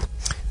 Troy,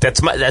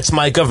 that's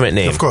my government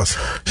name. Of course.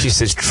 She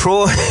says,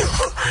 Troy...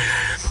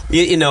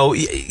 You know,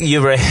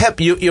 you're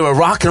a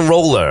rock and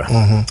roller,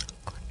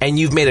 and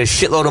you've made a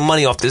shitload of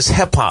money off this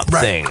hip hop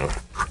thing.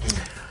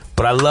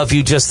 But I love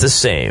you just the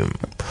same.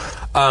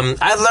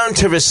 I learned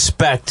to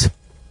respect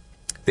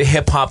the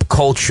hip hop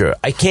culture.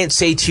 I can't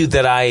say to you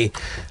that I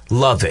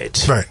love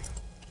it, right?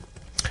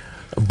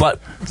 But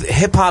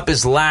hip hop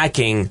is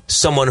lacking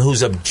someone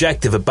who's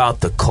objective about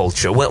the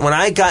culture. When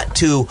I got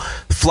to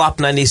Flop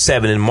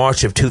 97 in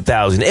March of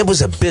 2000, it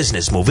was a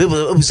business move. It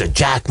was a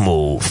jack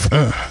move.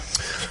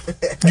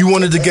 You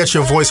wanted to get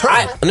your voice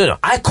heard.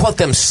 I caught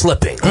them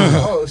slipping.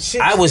 Oh, shit.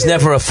 I was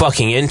never a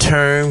fucking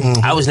intern.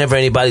 I was never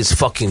anybody's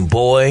fucking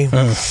boy.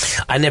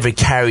 I never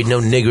carried no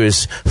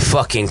niggers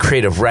fucking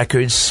creative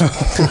records.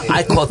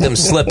 I caught them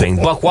slipping.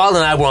 Buc Wild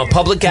and I were on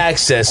public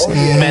access,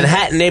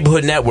 Manhattan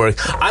Neighborhood Network.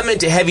 I'm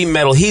into heavy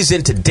metal. He's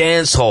into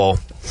dance hall.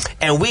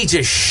 And we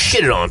just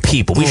shitted on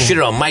people. We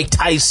shitted on Mike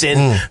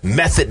Tyson,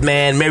 Method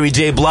Man, Mary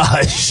J.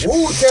 Blige.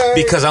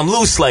 Because I'm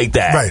loose like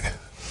that. Right.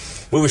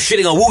 We were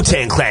shitting on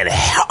Wu-Tang Clan.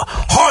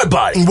 Hard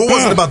body. What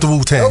was it about the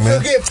Wu-Tang, man? Don't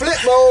forget Flip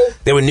Mode.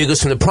 They were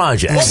niggas from the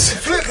projects.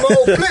 Flip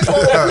Mode.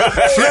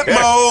 Flip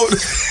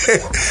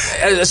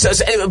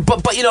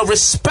Mode. But you know,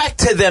 respect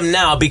to them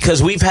now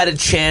because we've had a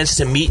chance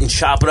to meet and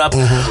chop it up.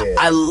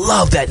 I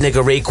love that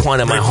nigga Raekwon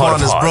in my heart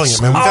of hearts. Raekwon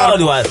is brilliant,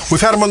 man. We've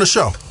had him on the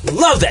show.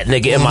 Love that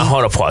nigga in my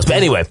heart of hearts. But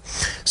anyway,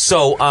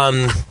 so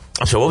I'm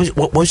sorry,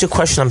 what was your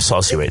question? I'm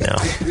saucy right now.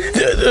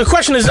 the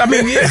question is, I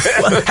mean,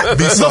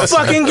 the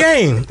fucking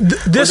game,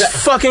 this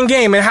fucking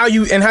game, and how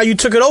you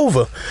took it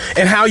over,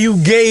 and how you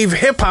gave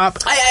hip hop.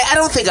 I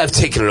don't think I've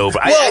taken it over.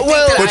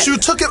 But you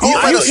took it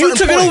over. You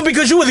took it over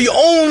because you were the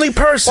only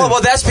person.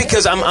 Well, that's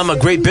because I'm a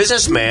great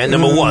businessman.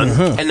 Number one,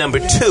 and number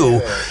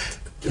two,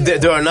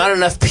 there are not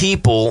enough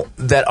people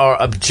that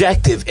are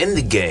objective in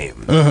the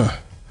game.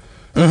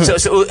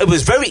 So it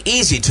was very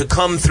easy to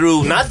come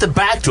through, not the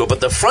back door, but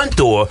the front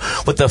door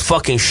with the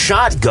fucking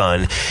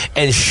shotgun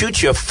and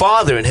shoot your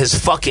father in his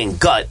fucking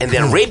gut and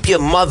then rape your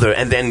mother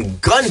and then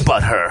gun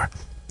butt her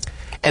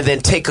and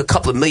then take a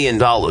couple of $1 million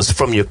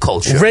from your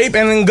culture. Rape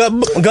and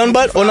then gun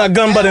butt, or not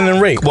gun butt and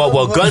then rape?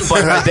 Well, gun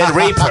butt her, then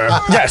rape her,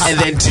 yes, and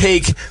then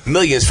take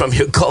millions from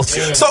your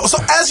culture. So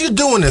as you're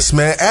doing this,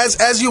 man,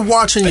 as you're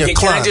watching your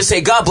Can I just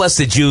say, God bless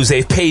the Jews?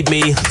 They've paid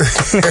me.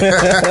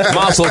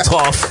 Mazel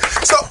tov.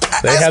 So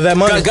they have that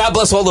money. God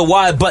bless all the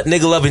wide butt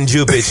nigga loving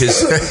Jew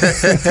bitches.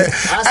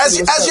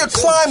 as you're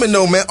climbing,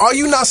 though, man, are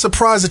you not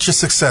surprised at your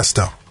success,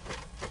 though?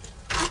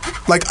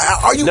 Like,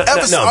 are you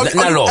ever? No, not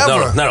at all.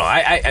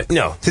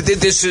 No.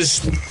 This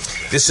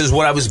is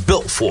what I was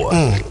built for.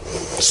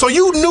 So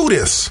you knew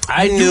this.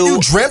 I knew. You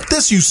dreamt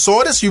this. You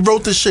saw this. You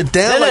wrote this shit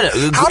down.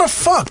 No. How the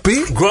fuck,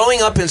 B?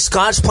 Growing up in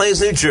Scotch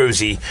Plains, New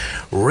Jersey,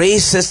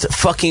 racist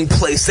fucking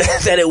place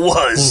that it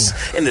was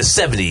in the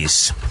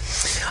 70s.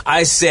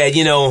 I said,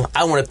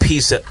 I want a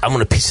piece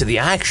of the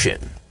action.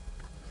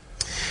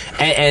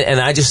 And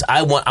I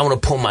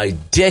want to pull my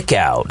dick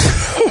out.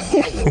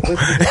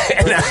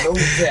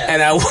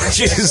 and I want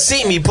you to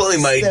see me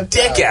pulling my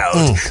dick out.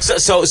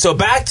 So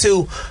back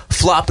to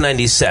Flop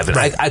 97.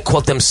 Right. I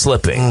caught them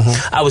slipping.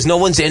 I was no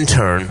one's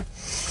intern.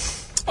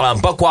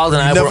 Buc Wild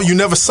and You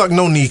never suck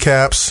no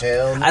kneecaps.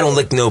 I don't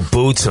lick no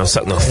boots. I don't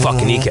suck no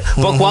fucking kneecap.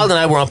 Buc Wild and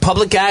I were on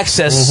public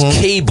access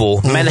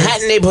cable,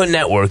 Manhattan Neighborhood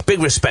Network.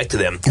 Big respect to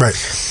them. Right.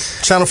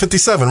 Channel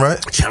 57, right?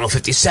 Channel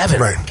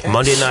 57. Right.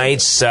 Monday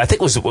nights. I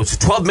think it was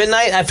 12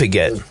 midnight. I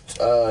forget.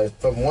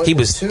 He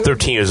was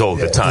 13 years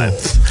old at the time.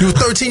 You were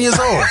 13 years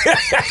old.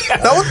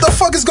 Now what the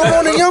fuck is going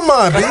on in your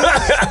mind, B?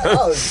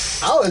 I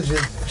was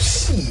just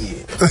shit.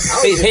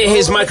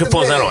 His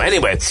microphone's not on.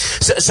 Anyway,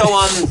 so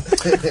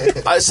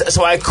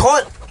I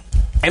caught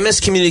MS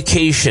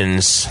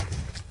Communications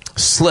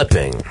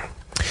slipping,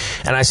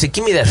 and I said,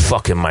 "Give me that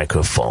fucking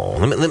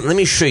microphone. Let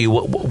me show you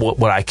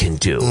what I can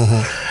do."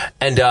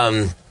 And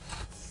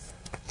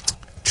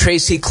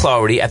Tracy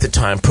Clarity, at the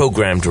time,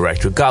 program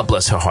director. God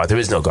bless her heart. There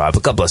is no God,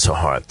 but God bless her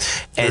heart.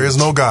 And there is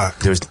no God.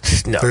 There is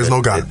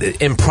no God.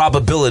 The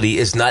improbability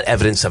is not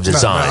evidence of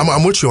design.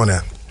 I'm with you on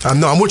that.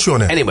 I'm with you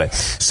on that. Anyway,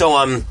 so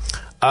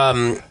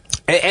and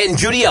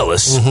Judy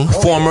Ellis,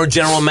 former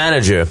general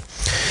manager.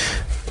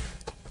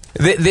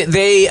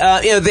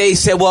 They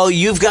said, well,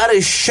 you've got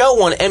a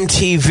show on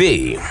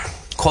MTV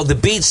called The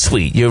Beat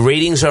Suite. Your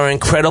ratings are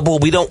incredible.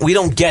 We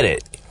don't get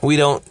it. We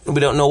don't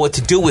know what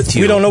to do with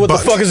you. We don't know what the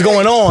fuck is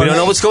going on. We don't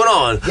know what's going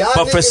on.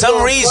 But for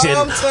some reason,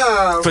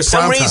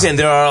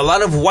 there are a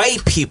lot of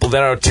white people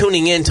that are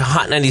tuning in to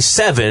Hot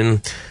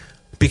 97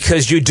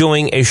 because you're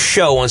doing a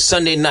show on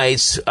Sunday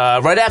nights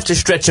right after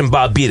Stretch and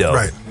Bobbito.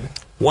 Right.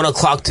 1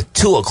 o'clock to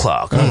 2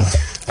 o'clock.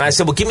 And I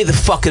said, well, give me the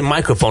fucking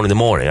microphone in the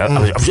morning.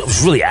 I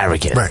was really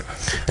arrogant. Right.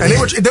 And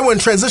they were in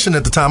transition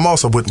at the time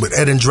also with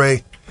Ed and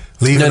Dre.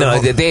 No,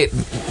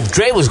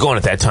 Dre was gone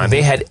at that time.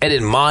 They had Ed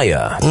and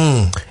Maya,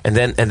 and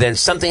then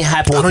something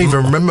happened. I don't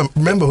even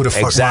remember who the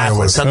fuck Maya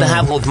was. Something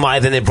happened with Maya.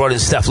 Then they brought in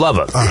Steph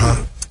Lover.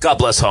 God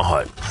bless her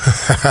heart.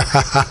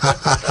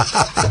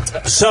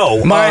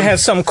 So Maya had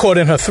something caught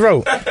in her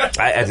throat.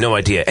 I have no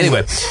idea.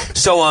 Anyway,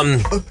 so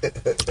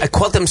I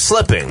caught them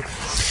slipping.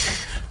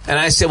 And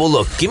I said, well,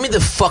 look, give me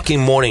the fucking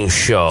morning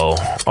show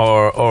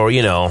or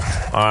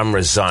I'm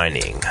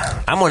resigning.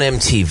 I'm on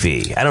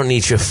MTV. I don't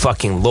need your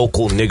fucking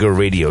local nigger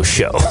radio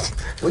show.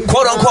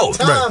 Quote unquote.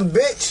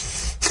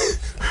 Bitch.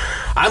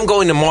 I'm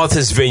going to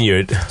Martha's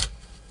Vineyard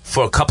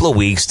for a couple of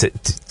weeks to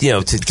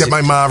get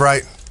my mind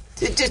right.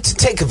 To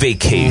take a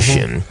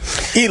vacation.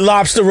 Eat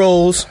lobster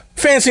rolls.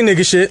 Fancy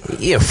nigga shit.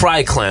 Yeah,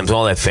 fried clams,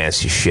 all that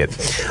fancy shit.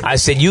 I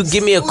said, you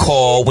give me a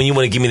call when you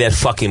want to give me that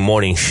fucking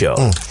morning show.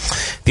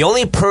 The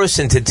only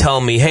person to tell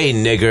me, hey,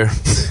 nigger.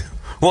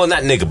 Well,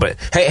 not nigger, but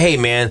hey,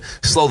 man,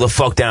 slow the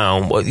fuck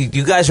down.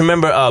 You guys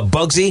remember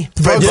Bugsy?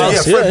 Fred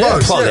Bugs. Yeah, Fred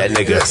Bugs. Plug that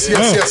nigger. Yes.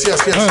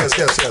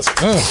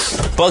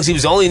 Bugsy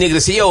was the only nigga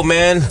to say, yo,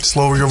 man.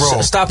 Slow your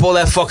roll. Stop all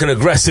that fucking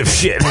aggressive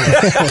shit.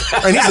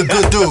 And he's a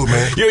good dude,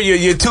 man.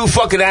 You're too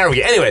fucking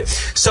arrogant. Anyway,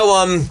 so,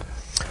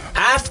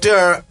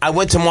 after I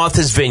went to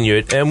Martha's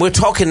Vineyard, and we're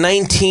talking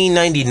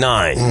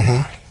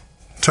 1999.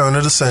 Turn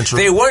of the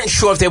century. They weren't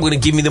sure if they were going to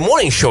give me the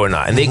morning show or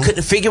not, and they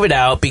couldn't figure it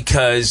out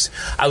because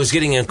I was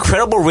getting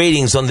incredible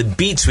ratings on the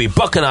Beat Suite.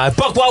 Buc and I,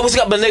 Buc Wild, what's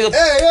up, my nigga?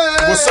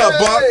 Hey, what's up,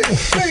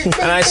 Buc?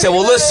 And I said,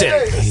 well, listen,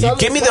 you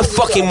give me the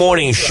fucking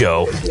morning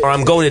show, or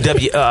I'm going to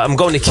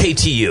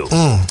KTU.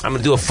 I'm going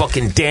to do a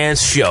fucking dance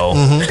show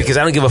because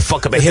I don't give a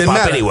fuck about hip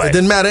hop anyway. It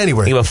didn't matter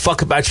anyway. I give a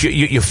fuck about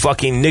your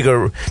fucking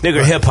nigger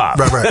hip hop.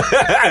 Right.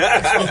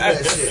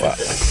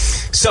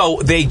 So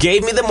they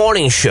gave me the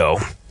morning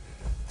show.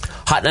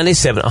 Hot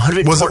 97.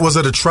 Was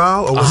it a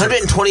trial or was it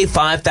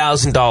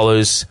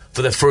 $125,000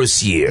 for the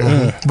first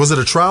year. Was it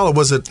a trial or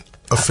was it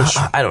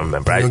official? I don't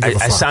remember. You don't give a I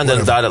fuck, signed on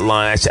the whatever. dotted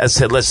line. I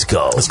said, let's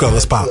go. Let's go.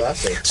 Let's pop.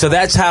 So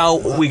that's how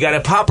we got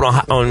it popping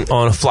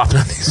on a flop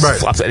 97. Right.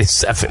 Flop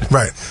 97.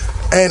 Right.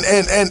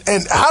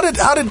 And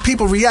how did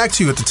people react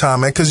to you at the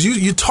time, man? Because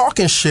you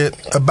talking shit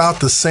about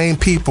the same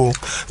people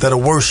that are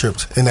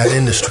worshipped in that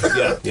industry.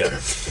 Yeah.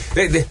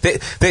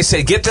 They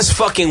said, get this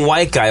fucking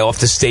white guy off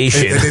the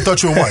station. They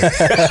thought you were white.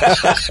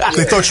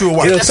 They thought you were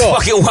white. Get this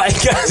fucking white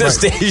guy off the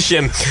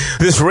station.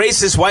 This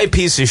racist white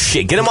piece of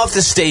shit. Get him off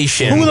the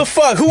station. Who the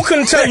fuck? Who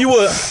couldn't tell you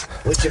what?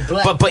 With your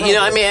black But you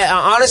know, I mean,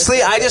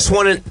 honestly, I just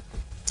wanted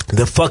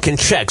the fucking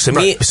check. So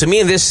me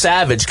and this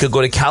savage could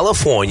go to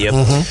California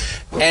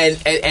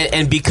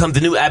and become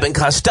the new Abbott and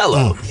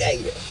Costello.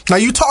 Now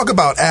you talk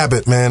about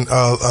Abbott, man.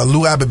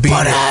 Lou Abbott being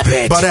Bud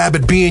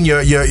Abbott being you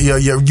want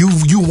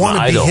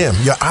to be idol. him,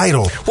 your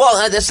idol.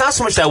 Well, it's not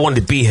so much that I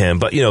wanted to be him,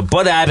 but you know,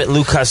 Bud Abbott and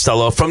Lou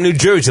Costello from New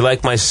Jersey,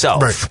 like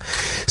myself. Right.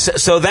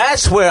 So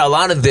that's where a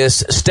lot of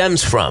this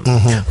stems from.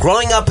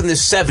 Growing up in the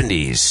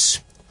 70s.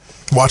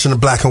 Watching the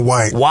black and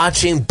white.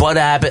 Watching Bud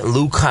Abbott and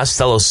Lou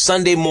Costello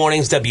Sunday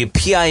mornings,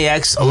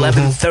 WPIX,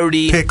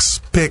 11:30.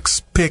 Picks.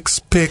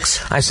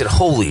 I said,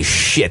 holy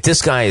shit,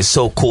 this guy is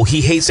so cool.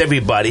 He hates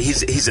everybody.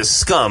 He's a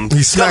scum.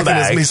 He's smacking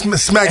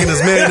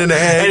his man in the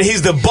head. And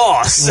he's the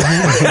boss.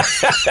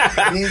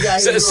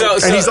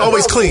 And he's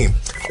always clean.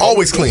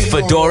 Always clean.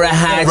 Fedora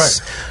hats,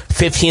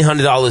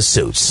 $1,500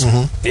 suits.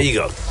 There you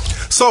go.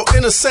 So,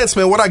 in a sense,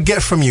 man, what I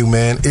get from you,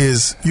 man,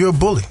 is you're a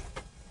bully.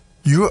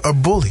 You're a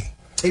bully.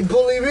 He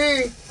bullied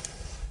me.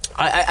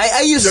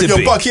 I used to Yo,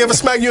 be. Buck, he ever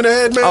smack you in the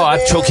head, man? Oh,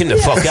 I've choked him the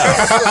fuck out.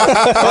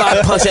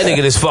 I punched that nigga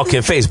in his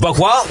fucking face. Buc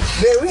Wild?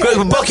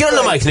 Buck, get on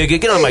the mic, nigga.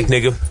 Get on the mic,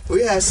 nigga.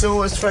 We had so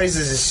much fights,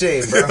 it's a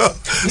shame, bro.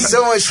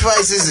 So much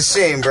fights, it's a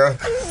shame, bro.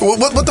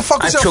 What the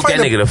fuck I is your choked fight?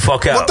 that nigga the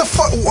fuck out. What the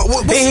fuck?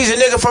 He's a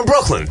nigga from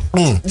Brooklyn.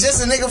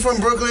 Just a nigga from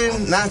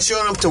Brooklyn not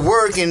showing up to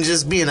work and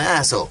just being an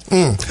asshole.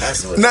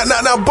 That's what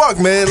Now, Buck,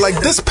 man, like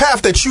this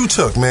path that you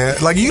took, man,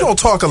 like you don't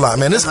talk a lot,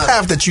 man. This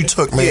path that you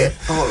took, man. Yeah,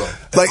 hold on.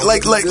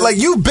 Like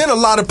you've been a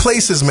lot of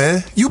places,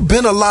 man. You've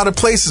been a lot of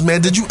places,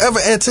 man. Did you ever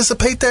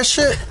anticipate that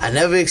shit? I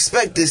never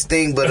expect this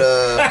thing, but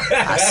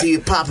I see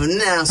it popping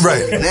now. So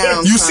Right.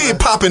 now You see it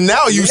popping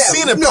now. You've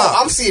seen it No, pop.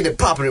 I'm seeing it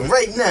popping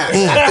right now.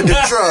 After the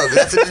drugs.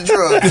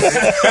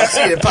 I'm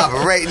seeing it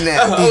popping right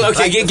now. Oh,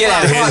 okay, get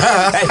out of here.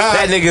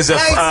 That nigga's a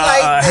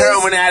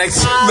heroin addict.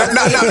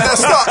 Now,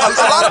 stop. A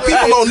lot of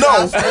people don't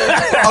know.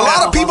 A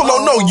lot of people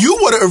don't know you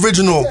were the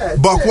original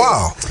Buc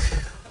Wild.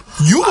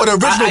 You were the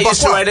original I Buc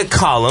used to Wild. write a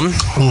column,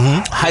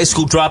 high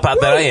school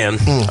dropout that I am,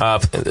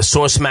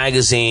 Source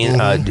Magazine,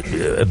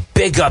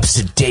 big ups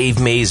to Dave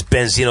Mays,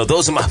 Benz, you know,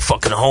 those are my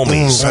fucking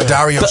homies.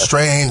 Dario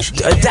Strange.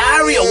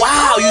 Dario,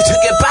 wow, you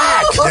took it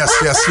back.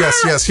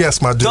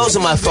 Yes, my dude. Those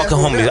are my fucking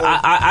homies.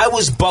 I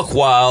was Buc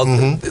Wild.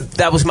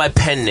 That was my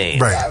pen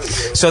name. Right.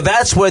 So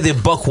that's where the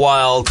Buc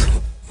Wild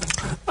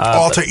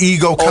alter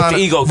ego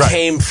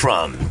came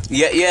from.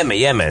 Yeah,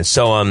 man.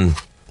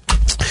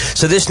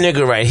 So this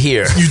nigga right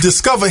here. You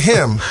discover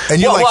him, and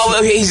you're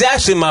well, he's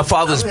actually my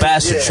father's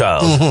bastard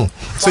child.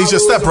 So he's your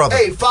stepbrother.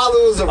 Hey,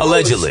 followers are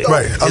Allegedly.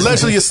 Right.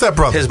 Allegedly your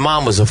stepbrother. His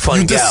mom was a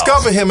fun You gal.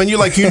 discover him, and you're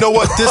like, you know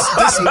what?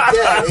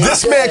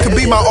 This man could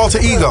be my alter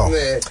ego.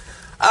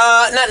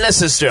 Not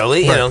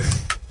necessarily, you know.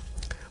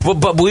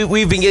 But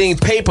we've been getting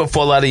paper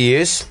for a lot of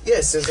years.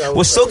 Yes, since I was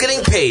We're still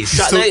getting paid.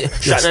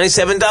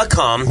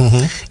 Shot97.com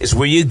is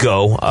where you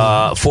go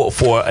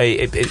for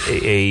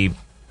a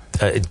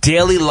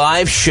daily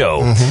live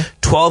show,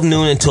 12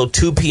 noon until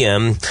 2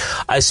 p.m.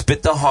 I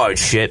spit the hard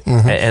shit,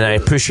 and I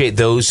appreciate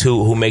those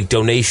who make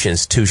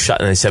donations to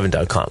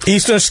Shot97.com.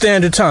 Eastern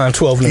Standard Time,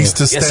 12 noon.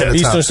 Eastern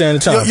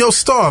Standard Time. Yo,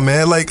 Star,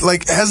 man, like,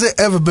 has there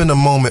ever been a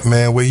moment,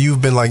 man, where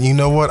you've been like, you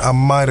know what, I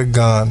might have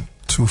gone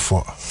too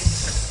far?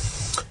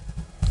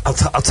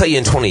 I'll tell you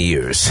in 20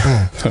 years.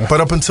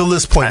 But up until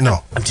this point,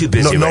 no. I'm too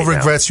busy No right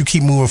regrets. You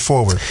keep moving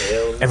forward.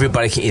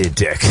 Everybody can eat a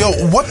dick. Yo,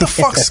 what the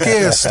fuck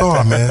scares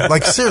Star, man?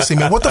 Like, seriously,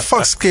 man, what the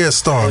fuck scares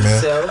Star,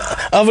 man?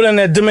 Other than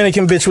that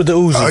Dominican bitch with the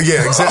Uzi.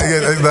 Yeah, exactly.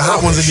 The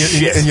hot ones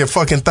in your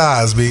fucking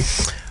thighs, B.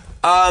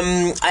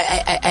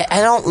 I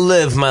don't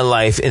live my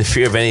life in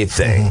fear of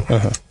anything.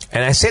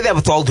 And I say that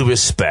with all due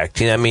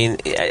respect. You know, I mean,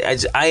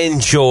 I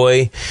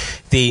enjoy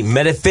the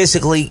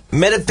metaphysically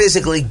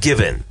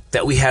given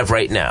that we have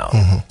right now.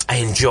 I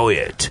enjoy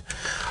it.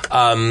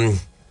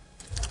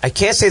 I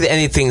can't say that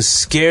anything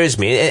scares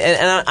me,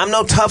 and I'm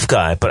no tough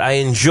guy, but I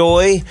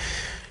enjoy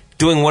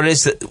doing what it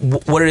is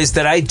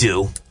that I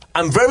do.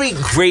 I'm very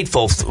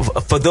grateful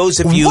for those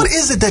of you. What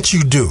is it that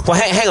you do?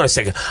 Well, hang on a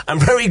second. I'm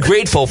very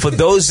grateful for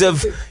those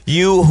of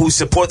you who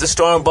support the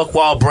Star and Buc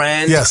Wild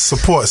brand. Yes,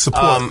 support.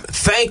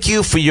 Thank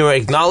you for your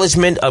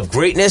acknowledgement of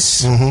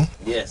greatness.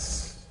 Yes.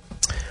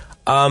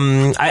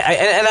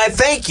 I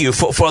thank you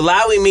for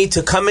allowing me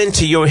to come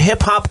into your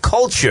hip hop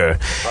culture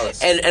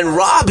and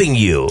robbing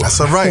you. That's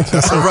all right.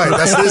 Isn't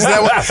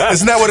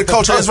that what the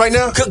culture is right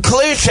now?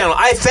 Clear Channel.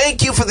 I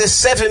thank you for the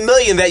 $7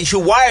 million that you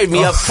wired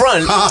me up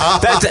front.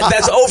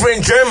 That's over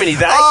in Germany.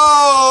 That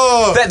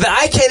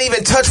I can't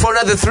even touch for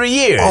another 3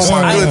 years.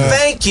 I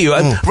thank you,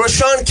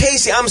 Rashawn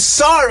Casey. I'm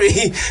sorry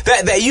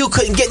that you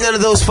couldn't get none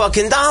of those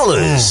fucking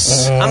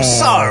dollars. I'm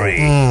sorry.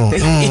 You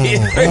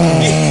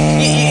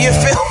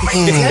feel me?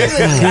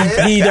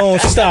 He don't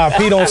stop.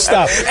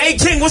 Hey,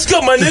 King, what's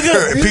good, my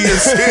nigga?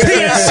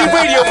 PNC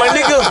Radio, my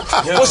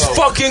nigga. What's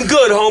fucking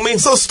good, homie?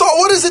 So, Star,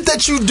 what is it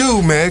that you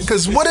do, man?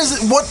 Because what is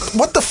it?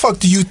 What the fuck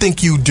do you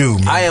think you do,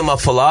 man? I am a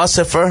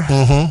philosopher.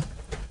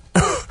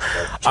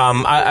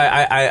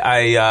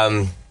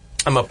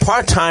 I'm a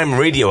part-time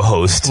radio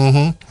host.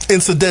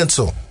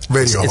 Incidental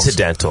radio host.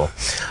 Incidental.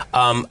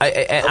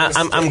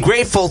 I'm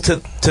grateful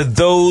to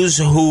those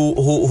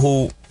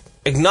who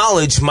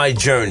acknowledge my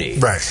journey.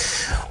 Right.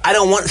 I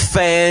don't want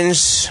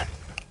fans.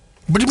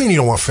 What do you mean you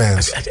don't want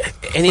fans?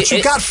 But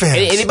you got fans.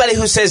 Anybody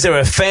who says they're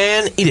a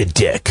fan, eat a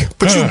dick.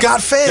 But you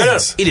got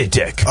fans. No, eat a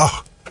dick.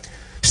 Oh.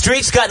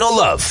 Streets got no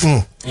love.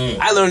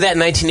 I learned that in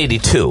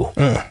 1982.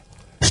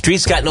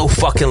 Streets got no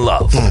fucking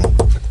love.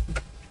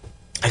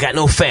 I got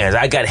no fans.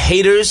 I got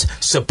haters,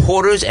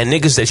 supporters, and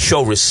niggas that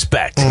show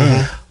respect.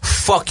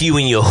 Fuck you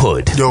in your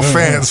hood. Yo,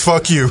 fans,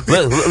 fuck you. Eat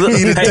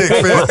a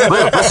dick, man.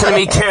 Listen to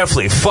me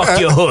carefully. Fuck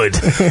your hood.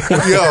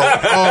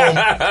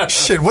 Yo,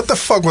 shit, what the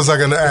fuck was I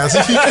going to ask?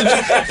 You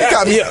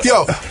got me.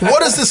 Yo,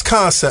 what is this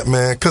concept,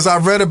 man? Because I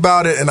read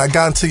about it and I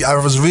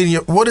was reading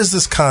it. What is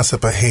this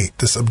concept of hate,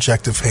 this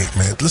objective hate,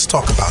 man? Let's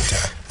talk about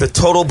that. The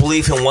total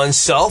belief in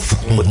oneself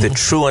with the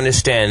true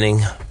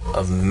understanding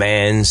of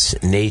man's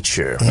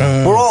nature.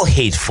 We're all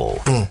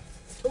hateful.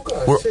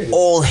 We're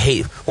all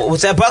hateful.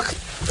 What's that, Buck?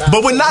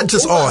 But we're not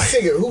just all.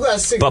 Who got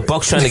cigarettes? But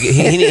Buck's trying to get.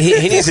 He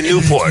needs a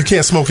Newport. You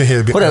can't smoke in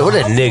here. What a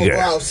nigger.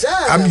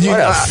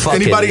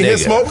 Anybody in here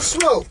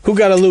smoke? Who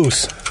got a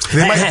loose?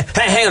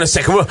 Hang on a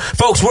second,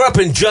 folks. We're up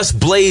in Just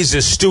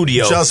Blaze's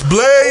studio. Just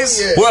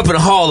Blaze. Oh, yeah. We're up in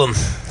Harlem.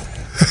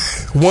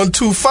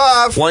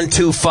 125.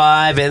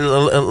 125, and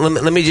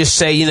let me just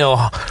say,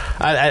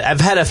 I've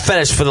had a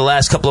fetish for the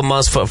last couple of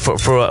months for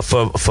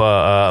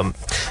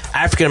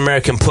African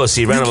American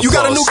pussy. You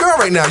got a new girl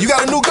right now.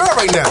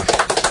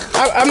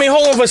 I mean,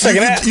 hold on for a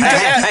second.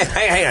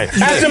 Hang on.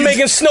 After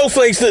making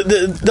snowflakes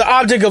the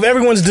object of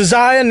everyone's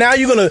desire, now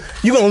you're gonna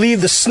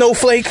leave the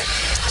snowflake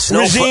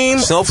regime.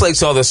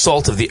 Snowflakes are the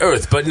salt of the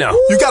earth, but no.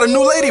 You got a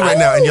new lady right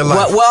now in your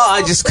life. Well,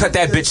 I just cut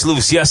that bitch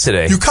loose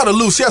yesterday. You cut her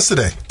loose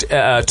yesterday.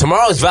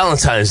 Tomorrow's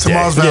Valentine's Day.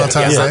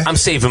 Day. I'm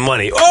saving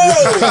money. But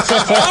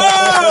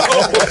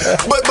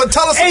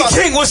tell us about.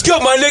 Hey, King, what's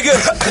good, my nigga?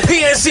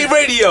 PNC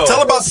Radio.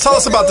 Tell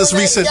us about this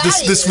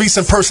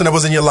recent person that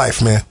was in your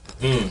life, man.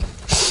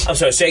 I'm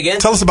sorry, say again?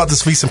 Tell us about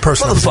this recent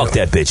person. Fuck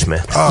that bitch, man.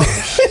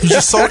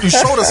 You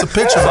showed us a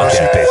picture of her.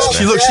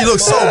 She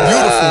looks so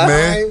beautiful,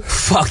 man.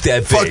 Fuck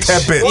that bitch.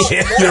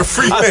 Yeah. You're a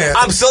free man.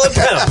 I'm still a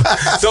pimp.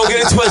 Don't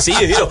get it twisted.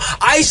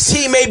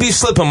 Ice-T may be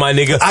slipping, my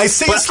nigga.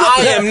 Ice-T but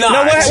slipping? I am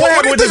not.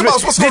 What do you think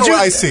about what's going on with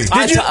Ice-T?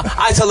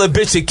 I tell a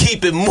bitch to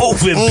keep it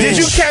moving,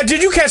 bitch.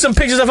 Did you catch some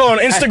pictures of her on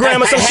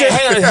Instagram or some shit?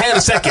 Hang on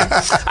a second.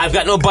 I've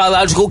got no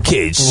biological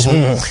kids.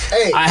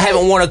 I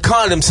haven't worn a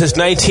condom since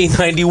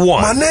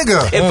 1991. My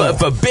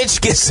nigga.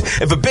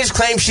 If a bitch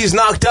claims she's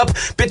knocked up,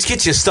 bitch,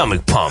 get your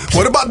stomach pumped.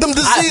 What about them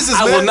diseases,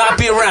 man? I will not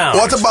be around.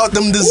 What about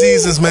them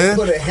diseases, man?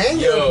 Put a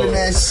handgun up in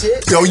that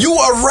shit. Yo, you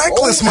are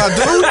reckless, my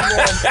dude.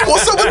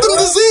 What's up with them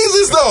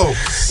diseases, though?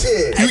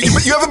 Shit.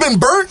 You ever been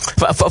burnt?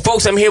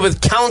 Folks, I'm here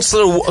with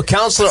Counselor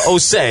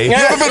Osei. You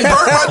ever been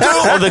burnt, my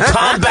dude? On the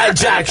Combat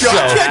Jack Show. Yo,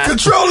 I can't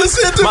control this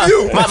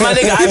interview. My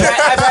nigga,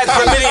 I've had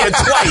chlamydia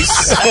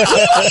twice.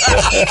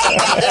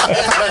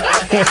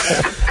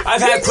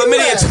 I've had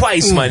chlamydia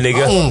twice, my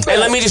nigga. And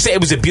let me just say, it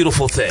was a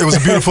beautiful thing. It was a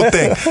beautiful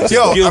thing.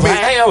 Yo, beautiful.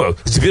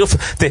 It's a beautiful.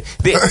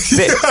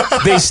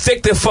 They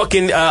stick the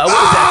fucking what is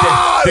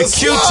that? The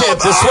Q-tip,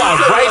 the swab,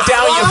 right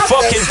down your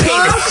fucking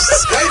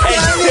penis.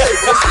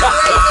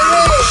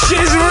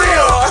 Shit's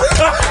real.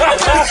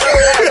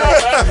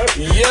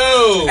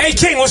 Yo. Hey,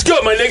 King, what's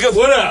good, my nigga?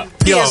 What up?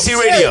 PNC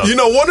Radio.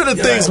 One of the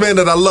things, man,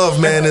 that I love,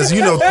 man, is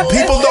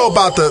people know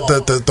about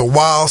the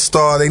wild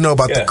star. They know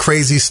about the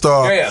crazy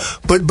star.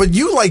 But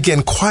you like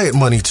getting quiet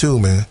money too,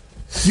 man.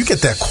 You get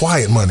that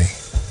quiet money.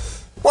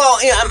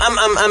 Well, yeah,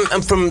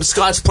 I'm from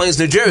Scotch Plains,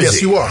 New Jersey.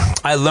 Yes, you are.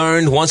 I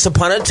learned once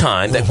upon a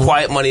time that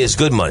quiet money is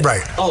good money.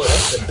 Right. Oh,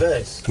 that's the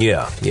best.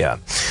 Yeah.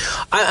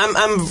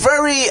 I'm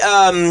very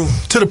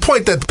to the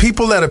point that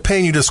people that are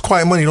paying you this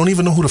quiet money don't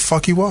even know who the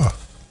fuck you are.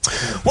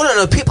 Well,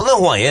 no, people know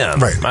who I am.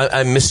 Right.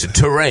 I'm Mr.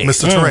 Terrain.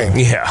 Mr. Terrain.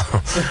 Yeah.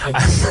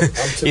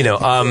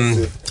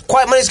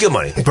 Quiet money is good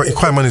money.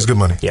 Quiet money is good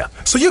money. Yeah.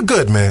 So you're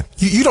good, man.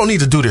 You don't need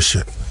to do this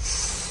shit.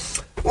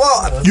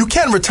 Well, you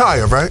can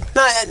retire, right?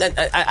 No,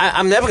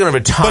 I'm never going to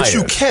retire. But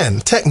you can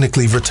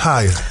technically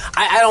retire.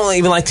 I don't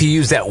even like to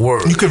use that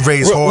word. You could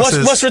raise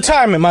horses. What's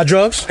retirement? My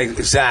drugs?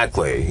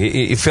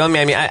 Exactly. You feel me?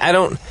 I mean, I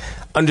don't.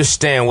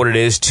 understand what it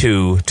is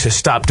to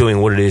stop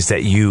doing what it is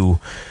that you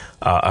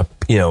are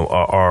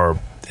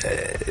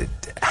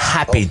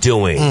happy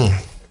doing.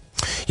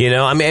 You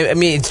know, I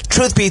mean,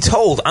 truth be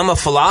told, I'm a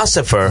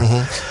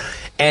philosopher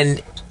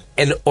and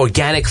an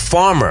organic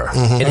farmer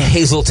in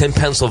Hazleton,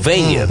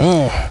 Pennsylvania,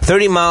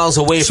 30 miles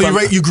away from.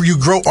 So you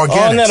grow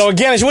organic. On that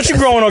organic, what you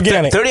growing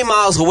organic? 30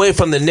 miles away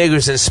from the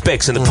niggers and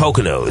spicks and the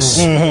Poconos.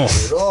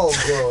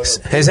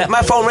 Is that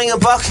my phone ringing,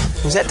 Buck?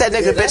 Is that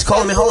nigger bitch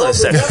calling me? Hold on a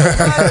second.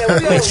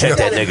 Let me check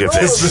that nigger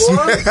bitch.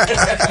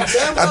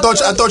 I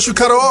thought you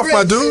cut her off,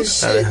 my dude.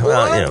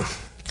 Well, you know.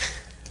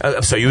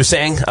 I'm sorry, you were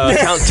saying,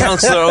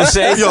 Counselor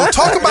Osei? Yo,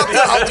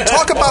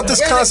 talk about this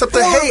concept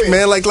of hate,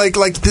 man. Like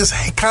this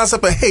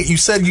concept of hate. You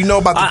said you know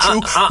about the true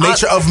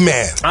nature of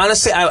man.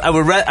 Honestly, I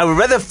would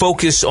rather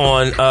focus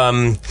on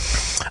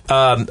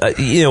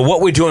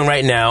what we're doing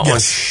right now on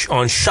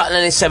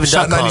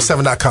shot97.com.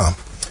 Shot97.com.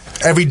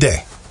 Every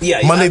day.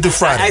 Yeah, Monday through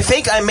Friday. I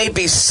think I may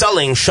be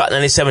selling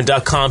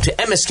shot97.com to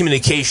MS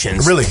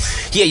Communications. Really?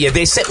 Yeah.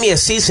 They sent me a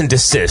cease and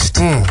desist.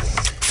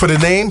 For the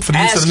name? For the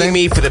use of the name? Asking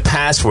me for the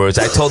passwords.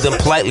 I told them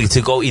politely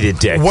to go eat a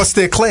dick. What's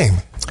their claim?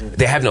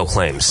 They have no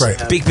claims. Right.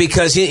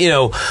 Because, you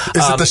know... Is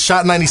it the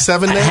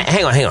Shot97 name?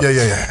 Hang on.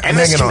 Yeah. I'm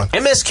hanging on.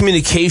 MS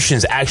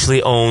Communications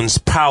actually owns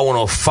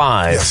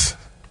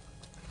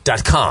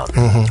Power105.com.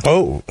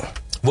 Oh.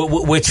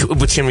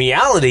 Which in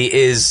reality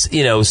is,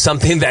 you know,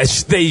 something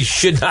that they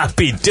should not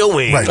be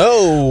doing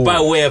by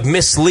way of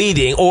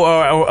misleading or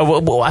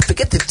I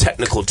forget the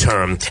technical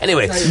term.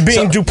 Anyway,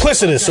 being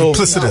duplicitous.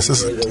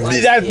 Duplicitous.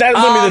 That would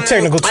be the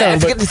technical term. I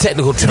forget the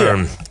technical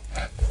term.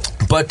 Yeah.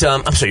 But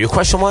I'm sorry, your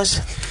question was?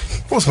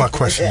 What's my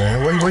question,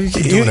 man? Why you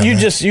keep doing that, you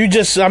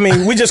just. I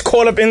mean, we just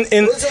caught up in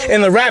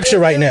the rapture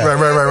right now.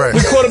 Right.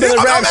 We caught up in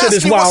the rapture.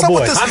 This wild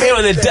boy. I'm here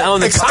on the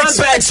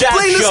Combat Jack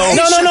show.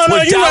 No.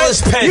 With Dallas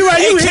Penn. You're right.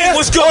 Hey, You King, here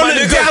what's good, on my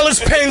the nigga? Dallas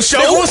Penn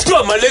show? Hey, what's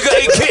good, my nigga?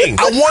 Hey, King.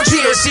 I want you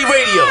to TSC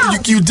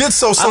Radio. You did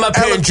so. I'm up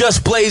here in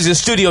Just Blaze in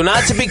studio,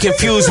 not to be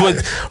confused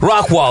with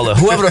Rockwaller.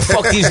 Whoever the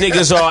fuck these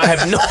niggas are, I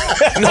have no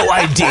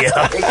idea.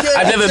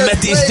 I've never met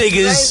these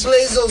niggas.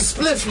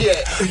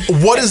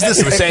 What is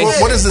this?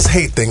 What is this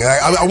hate thing?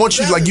 I want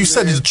you, like you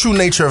said, the true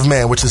nature of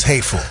man, which is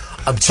hateful.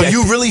 So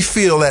you really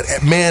feel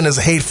that man is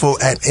hateful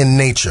in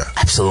nature?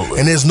 Absolutely.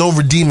 And there's no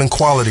redeeming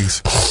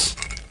qualities.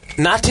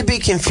 Not to be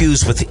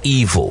confused with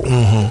evil.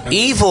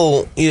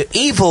 Evil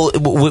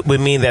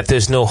would mean that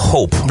there's no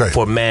hope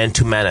for man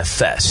to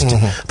manifest.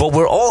 But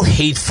we're all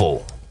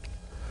hateful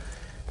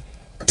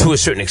to a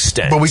certain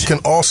extent. But we can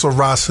also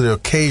rise to the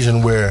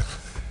occasion where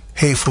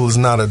hateful is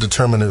not a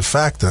determinative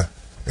factor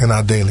in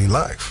our daily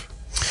life.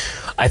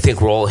 I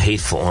think we're all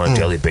hateful on a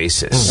daily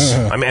basis.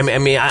 I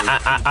mean,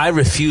 I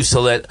refuse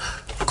to let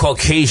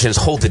Caucasians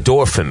hold the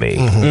door for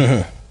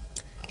me.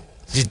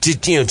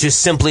 Just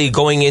simply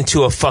going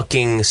into a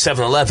fucking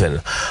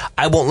 7-Eleven,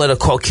 I won't let a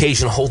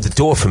Caucasian hold the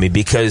door for me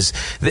because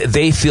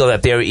they feel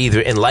that they're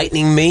either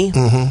enlightening me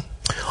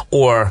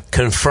or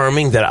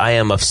confirming that I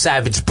am of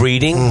savage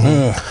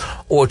breeding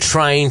or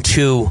trying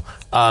to...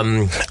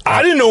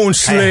 I didn't own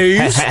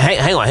slaves.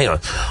 Hang on.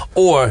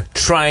 Or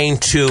trying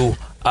to...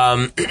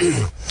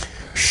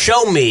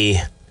 show me,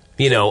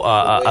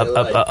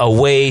 a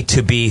way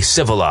to be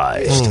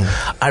civilized.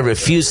 I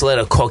refuse to let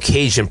a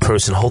Caucasian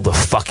person hold the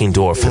fucking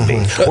door for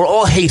me. We're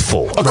all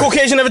hateful. A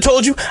Caucasian ever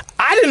told you,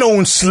 I didn't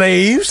own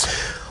slaves?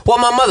 Well,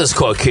 my mother's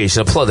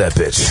Caucasian. Applaud that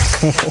bitch.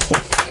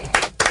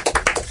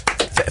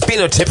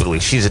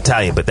 Phenotypically, she's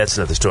Italian, but that's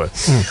another story.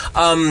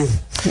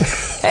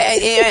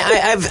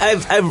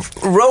 I've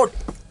wrote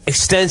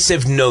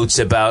extensive notes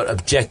about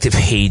objective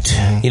hate.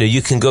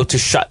 You can go to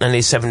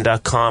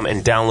shot97.com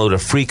and download a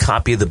free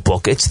copy of the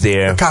book. It's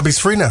there. The copy's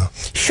free now.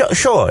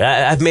 Sure.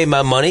 I've made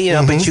my money,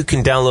 but you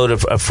can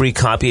download a free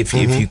copy if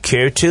you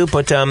care to.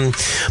 But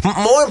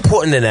more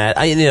important than that,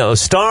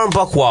 Star and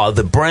Buc Wild,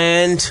 the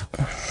brand,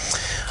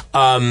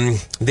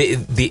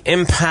 the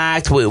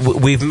impact.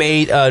 We've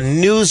made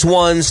News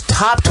One's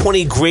top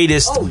 20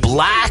 greatest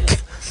black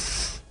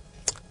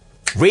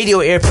radio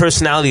air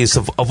personalities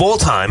of all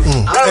time.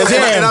 Damn. I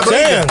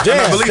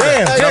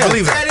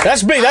believe that.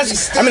 That's big.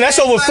 That's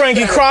over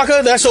Frankie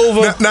Crocker. That's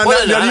over. Now,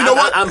 you know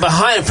what? I'm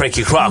behind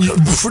Frankie Crocker.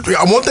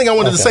 One thing I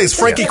wanted to say is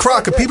Frankie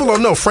Crocker. People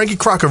don't know Frankie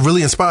Crocker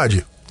really inspired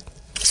you.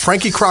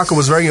 Frankie Crocker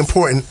was very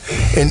important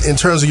in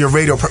terms of your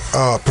radio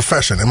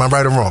profession. Am I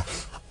right or wrong?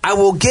 I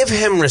will give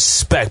him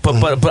respect,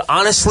 but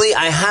honestly,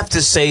 I have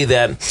to say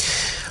that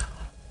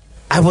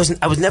I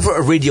was never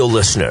a radio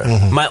listener.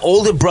 My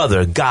older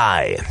brother,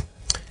 Guy.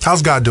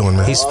 How's God doing,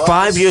 man? He's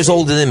 5 years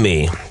older than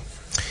me.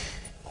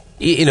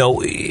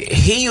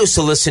 He used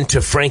to listen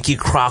to Frankie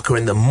Crocker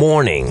in the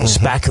mornings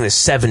back in the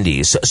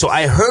 70s. So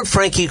I heard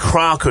Frankie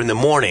Crocker in the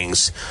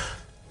mornings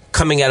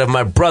coming out of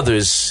my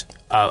brother's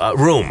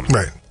room.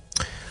 Right.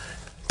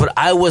 But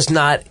I was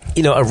not,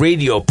 a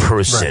radio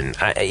person.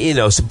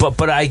 Right.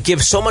 But I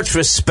give so much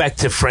respect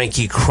to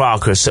Frankie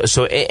Crocker.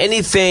 So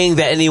anything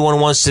that anyone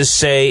wants to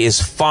say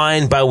is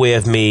fine by way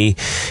of me.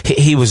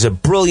 He was a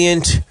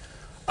brilliant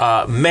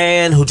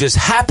man who just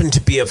happened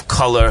to be of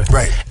color.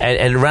 Right.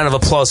 And a round of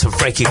applause for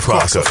Frankie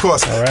Crocker. Of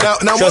course.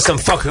 Now, Show some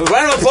fucking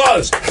round of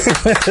applause.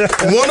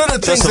 one of the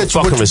things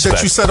that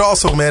you said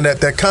also, man,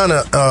 that kind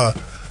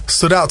of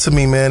stood out to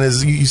me, man,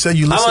 is you said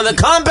you listen. I'm on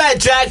the Combat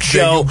Jack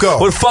show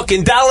with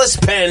fucking Dallas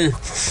Penn.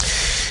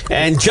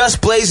 And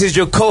Just Blaze is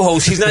your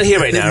co-host. He's not here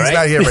right now, right? He's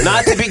not here right now.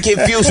 Not to be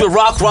confused with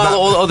Rock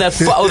Roll or that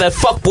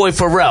fuckboy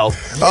Pharrell.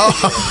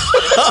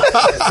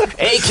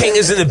 A-King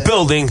is in the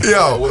building.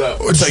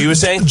 Yo, So you were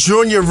saying?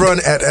 During your run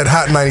at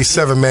Hot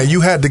 97, man,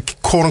 you had the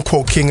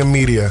quote-unquote king of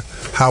media,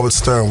 Howard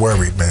Stern,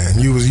 worried, man.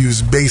 You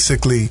was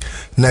basically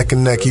neck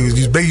and neck. You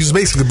was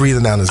basically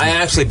breathing down his neck. I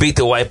actually beat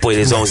the white boy at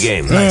his own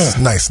game. Nice.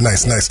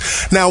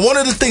 Now, one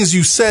of the things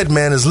you said,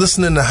 man, is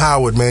listening to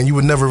Howard, man, you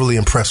were never really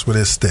impressed with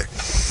his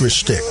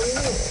shtick.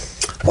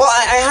 Well,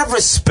 I have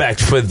respect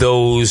for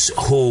those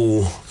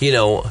who,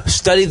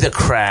 study the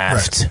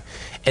craft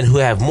and who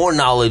have more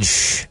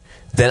knowledge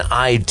than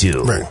I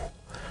do. Right.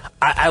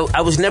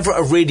 I was never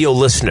a radio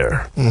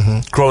listener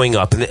growing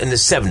up in the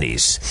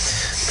 70s.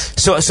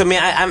 So I mean,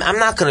 I'm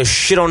not going to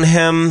shit on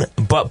him,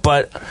 but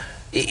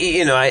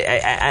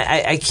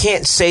I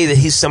can't say that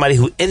he's somebody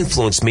who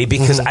influenced me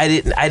because I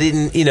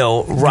didn't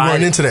You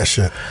weren't into that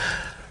shit.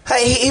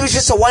 He was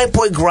just a white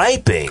boy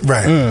griping.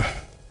 Right.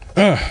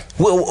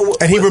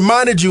 And he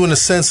reminded you in a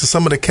sense of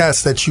some of the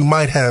cats that you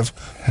might have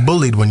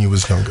bullied when you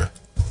was younger.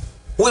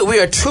 We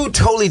are two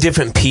totally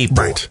different people.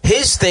 Right.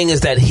 His thing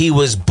is that he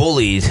was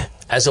bullied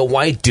as a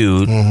white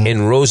dude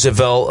in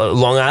Roosevelt,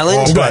 Long Island.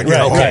 All black,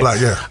 yeah. Okay. All black,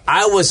 yeah.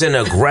 I was an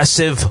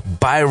aggressive,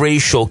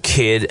 biracial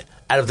kid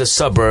out of the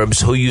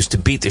suburbs who used to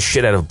beat the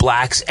shit out of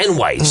blacks and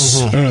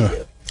whites.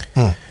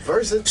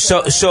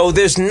 So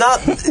there's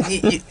not.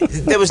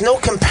 There was no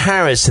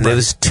comparison. There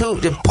was two.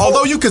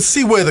 Although you could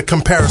see where the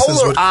comparisons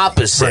polar would,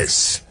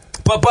 opposites.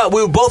 Right. But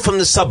we were both from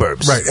the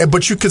suburbs. Right.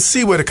 But you could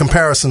see where the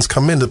comparisons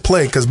come into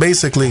play because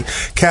basically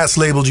cats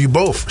labeled you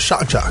both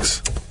shock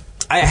jocks.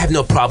 I have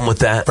no problem with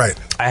that. Right.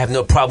 I have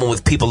no problem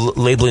with people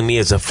labeling me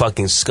as a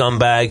fucking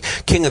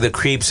scumbag, king of the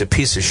creeps, a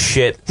piece of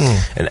shit,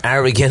 an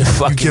arrogant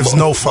fucking gives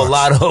no fucks.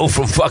 mulatto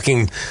from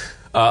fucking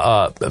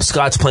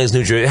Scotts Plains,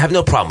 New Jersey. I have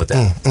no problem with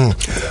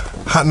that.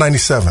 Hot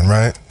 97,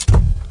 right?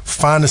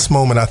 Finest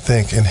moment, I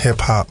think, in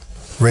hip-hop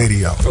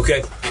radio.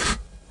 Okay.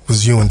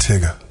 Was you and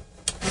Tigger.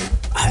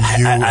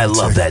 I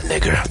love that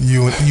nigger.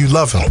 You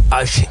love him.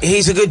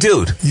 He's a good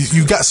dude.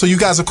 So you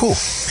guys are cool.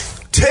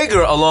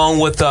 Tigger, along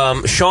with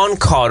Sean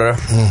Carter,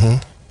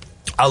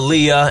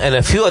 Aaliyah, and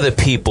a few other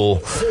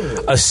people,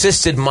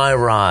 assisted my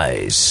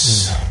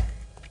rise.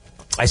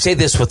 I say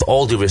this with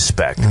all due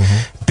respect.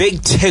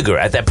 Big Tigger,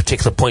 at that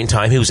particular point in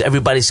time, he was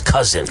everybody's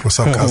cousin. What's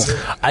up, cousin?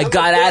 I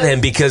got at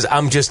him because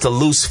I'm just a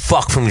loose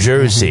fuck from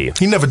Jersey.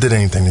 He never did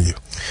anything to you.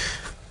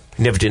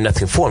 He never did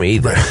nothing for me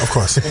either. Right, of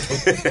course.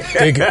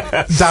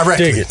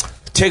 Directly.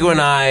 Tigger and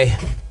I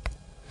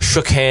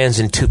shook hands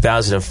in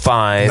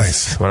 2005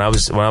 nice. when I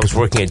was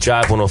working at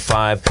Jive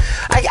 105.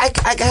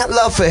 I got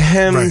love for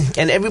him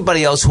and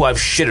everybody else who I've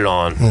shitted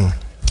on.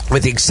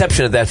 With the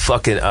exception of that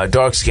fucking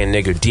dark-skinned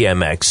nigger,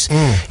 DMX.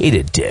 Eat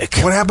a dick.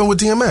 What happened with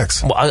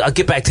DMX? Well, I'll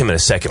get back to him in a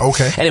second.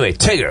 Okay. Anyway,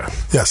 Tigger.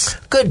 Yes.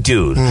 Good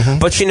dude.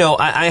 But,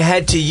 I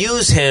had to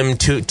use him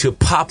to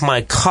pop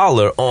my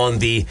collar on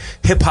the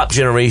hip-hop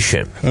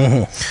generation.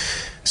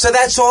 So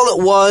that's all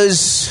it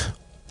was.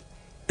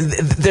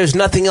 There's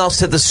nothing else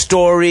to the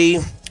story.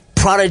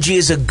 Prodigy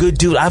is a good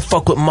dude. I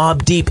fuck with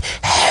Mobb Deep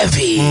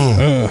heavy.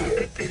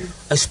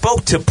 I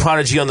spoke to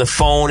Prodigy on the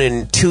phone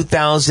in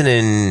 2000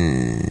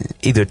 and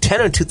either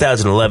 10 or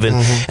 2011,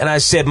 and I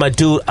said, "My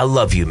dude, I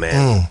love you,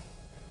 man.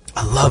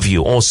 I love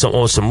you on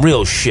some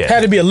real shit."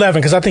 Had to be 11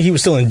 because I think he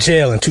was still in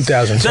jail in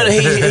 2010. No,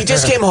 he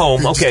just came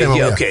home. Okay,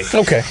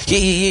 okay.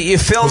 You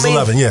feel me? It was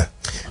 11, yeah.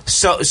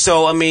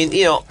 So I mean,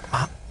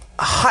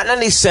 Hot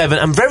 97.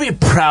 I'm very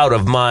proud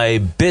of my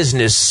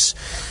business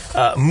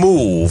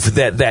move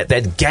that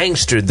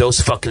gangstered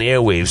those fucking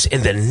airwaves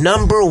in the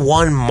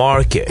 #1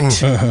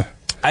 market.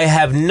 I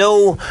have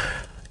no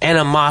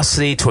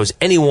animosity towards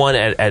anyone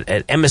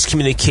at MS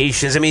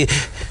Communications. I mean,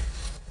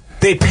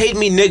 they paid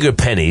me nigger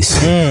pennies.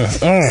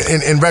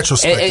 In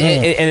retrospect.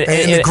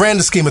 In the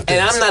grander scheme of things.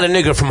 And I'm not a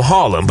nigger from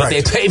Harlem, but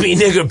they paid me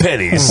nigger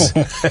pennies.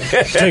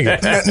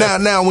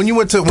 Now, when you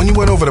went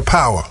over to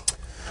Power,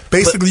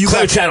 basically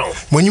Clear Channel.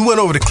 When you went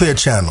over to Clear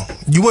Channel,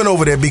 you went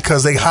over there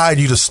because they hired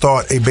you to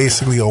start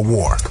basically a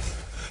war.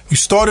 You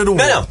started a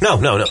war. No.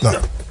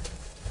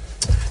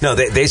 No,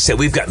 they said,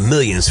 "We've got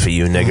millions for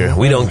you, nigger.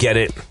 We don't get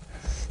it.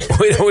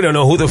 We don't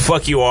know who the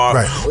fuck you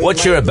are,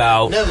 what you're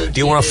about. Do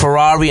you want a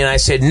Ferrari?" And I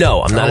said,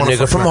 "No, I'm not a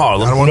nigger from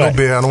Harlem. I don't want no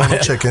beer. I don't want no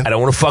chicken. I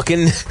don't want a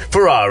fucking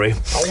Ferrari.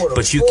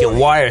 But you can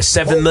wire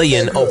 $7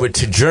 million over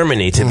to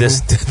Germany to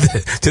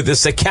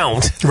this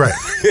account, right?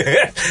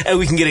 And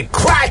we can get it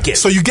cracking."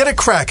 So you get it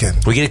cracking.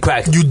 We get it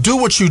cracking. You do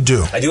what you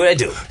do. I do what I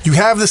do. You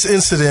have this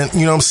incident,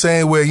 you know what I'm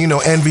saying, where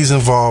Envy's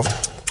involved.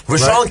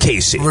 Rashawn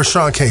Casey.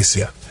 Rashawn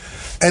Casey.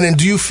 And then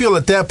do you feel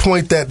at that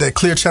point that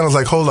Clear Channel's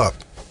like, hold up?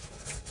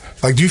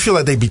 Like, do you feel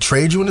like they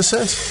betrayed you in a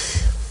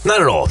sense?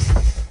 Not at all.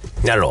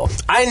 Not at all.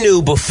 I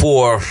knew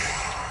before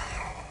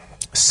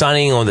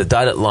signing on the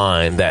dotted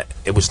line that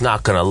it was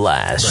not going to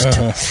last.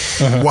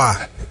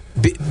 Why?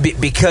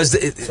 Because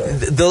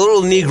the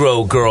little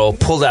Negro girl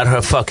pulled out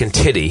her fucking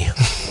titty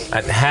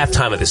at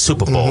halftime of the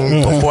Super Bowl.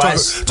 Before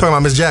Talking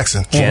about Miss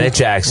Jackson. Janet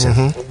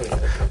Jackson.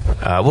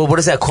 Well, what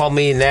does that call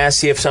me?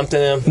 Nasty if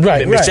something?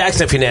 Right, Miss right.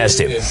 Jackson if you're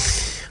nasty.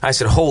 I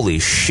said, holy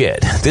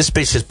shit. This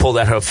bitch just pulled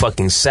out her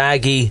fucking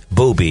saggy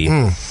boobie.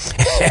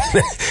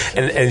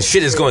 And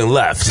shit is going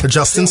left.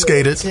 Justin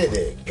skated.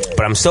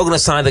 But I'm still going to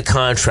sign the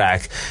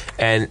contract.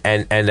 And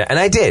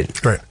I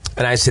did. Right.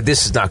 And I said,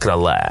 this is not going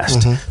to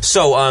last.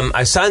 So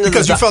I signed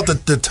Because you felt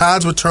that the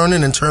tides were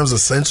turning in terms of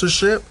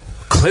censorship?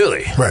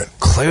 Clearly. Right.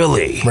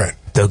 Clearly. Right.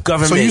 The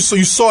government. So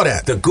you saw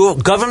that. The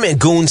government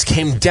goons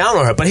came down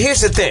on her. But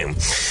here's the thing.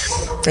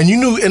 And you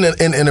knew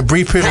in a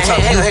brief period of time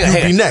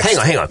you'd be next.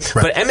 Hang on.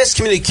 Right. But MS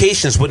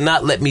Communications would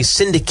not let me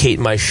syndicate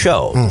my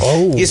show.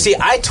 Oh. You see,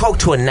 I talk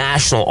to a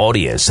national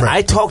audience. Right.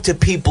 I talk to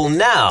people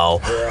now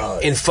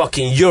in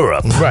fucking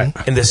Europe, Right.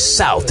 in the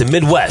South, the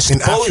Midwest,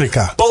 In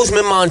Africa.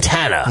 Bozeman,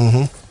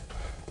 Montana.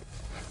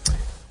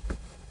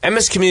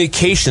 MS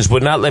Communications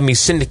would not let me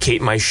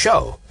syndicate my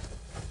show.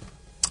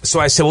 So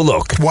I said, well,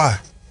 look. Why?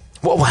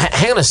 Well,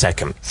 hang on a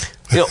second.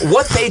 You know,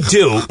 what they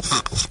do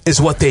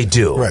is what they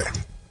do. Right.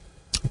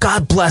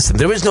 God bless them.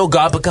 There is no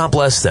God, but God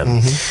bless them.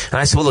 And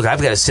I said, well, look,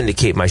 I've got to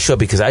syndicate my show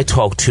because I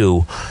talk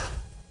to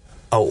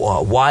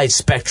a wide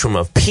spectrum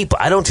of people.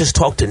 I don't just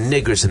talk to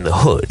niggers in the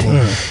hood.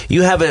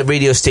 You have a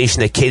radio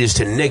station that caters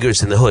to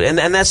niggers in the hood, and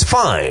that's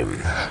fine.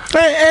 And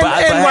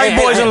white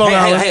boys in Long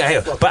Island. Hang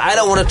on. But I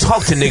don't want to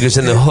talk to niggers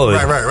in the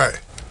hood. Right.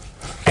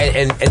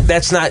 And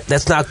that's not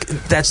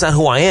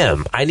who I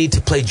am. I need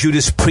to play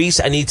Judas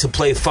Priest. I need to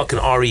play fucking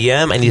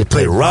REM. I need to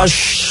play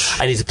Rush.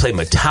 I need to play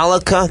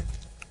Metallica.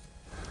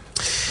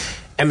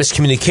 MS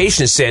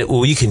Communications said,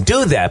 well, you can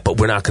do that, but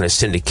we're not going to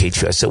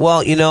syndicate you. I said,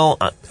 well,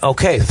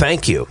 okay,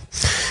 thank you.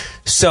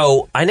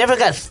 So I never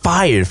got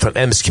fired from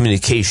MS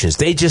Communications.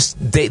 They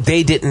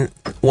didn't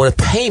want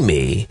to pay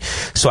me.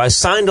 So I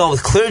signed on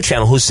with Clear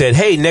Channel, who said,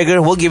 hey,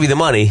 nigger, we'll give you the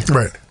money.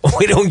 Right.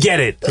 We don't get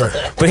it.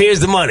 Right. But here's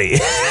the money.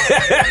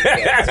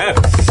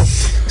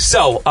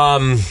 So,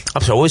 I'm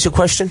sorry, what was your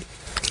question?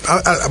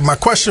 My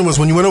question was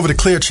when you went over to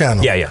Clear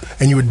Channel. Yeah.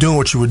 And you were doing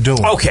what you were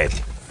doing. Okay.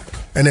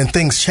 And then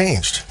things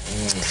changed.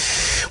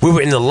 We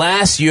were in the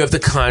last year of the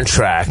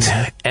contract,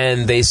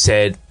 and they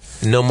said,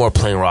 no more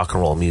playing rock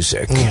and roll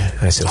music.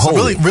 I said,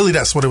 holy. So really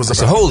that's what it was I about.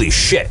 said, holy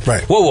shit.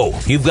 Right. Whoa,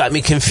 you've got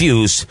me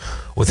confused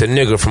with a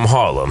nigger from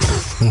Harlem.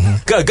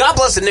 God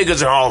bless the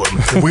niggers in Harlem.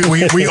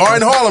 We are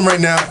in Harlem right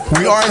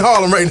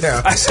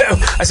now. I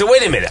said,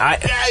 wait a minute.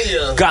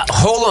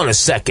 Hold on a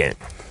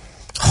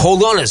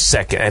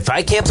second. If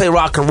I can't play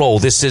rock and roll,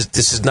 this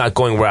is not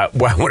going where I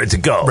wanted to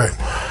go. Right.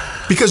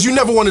 Because you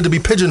never wanted to be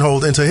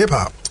pigeonholed into hip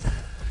hop.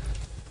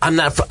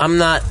 That's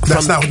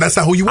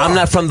not who you are. I'm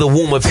not from the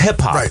womb of hip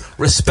hop. Right.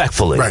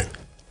 Respectfully. Right.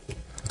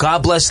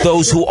 God bless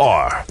those who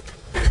are.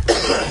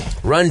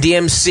 Run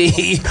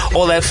DMC,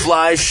 all that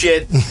fly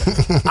shit.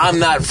 I'm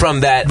not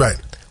from that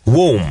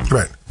womb.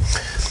 Right.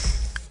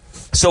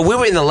 So we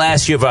were in the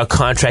last year of our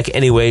contract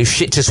anyway.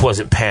 Shit just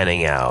wasn't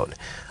panning out.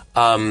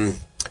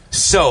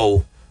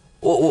 So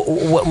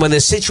when the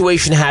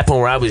situation happened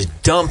where I was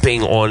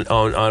dumping on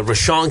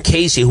Rashawn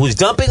Casey, who was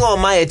dumping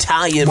on my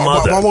Italian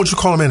mother. Why won't you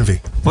call him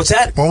Envy? What's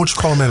that? Why won't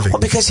you call him Envy? Well,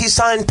 because he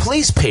signed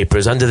police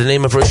papers under the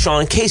name of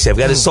Rashawn Casey. I've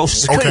got his social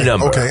security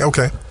number.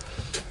 Okay.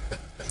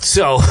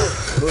 So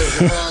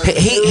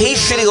he's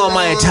shitting on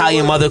my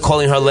Italian mother,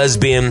 calling her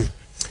lesbian.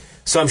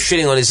 So I'm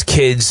shitting on his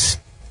kids.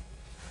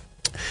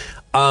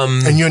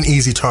 And you're an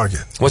easy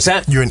target. What's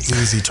that? You're an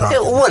easy target.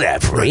 Yeah,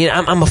 whatever. Right.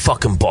 I'm a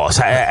fucking boss.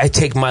 I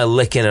take my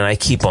licking and I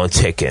keep on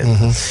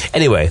ticking.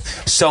 Anyway,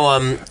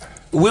 so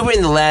we were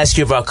in the last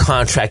year of our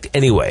contract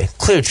anyway.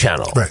 Clear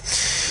Channel. Right.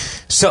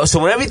 So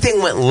when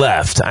everything went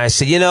left, I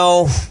said,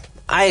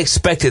 I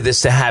expected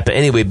this to happen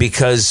anyway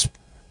because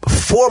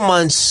 4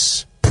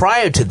 months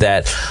prior to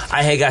that,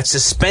 I had got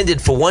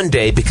suspended for one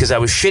day because I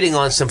was shitting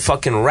on some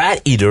fucking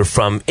rat eater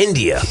from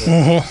India.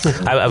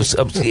 I was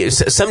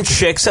some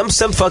chick, some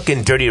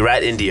fucking dirty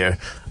rat eater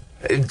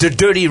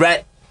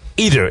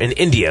in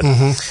India,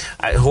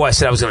 who I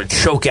said I was going to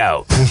choke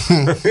out.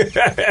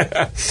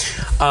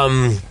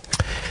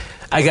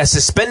 I got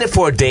suspended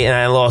for a day and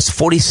I lost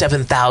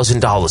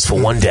 $47,000 for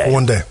one day.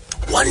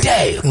 One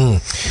day. And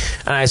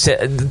I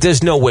said,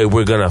 there's no way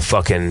we're going to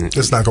fucking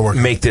it's not gonna work.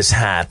 Make this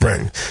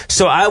happen. Right.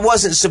 So I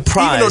wasn't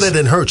surprised. Even though that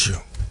didn't hurt you.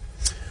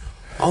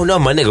 Oh, no,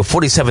 my nigga,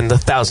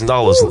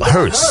 $47,000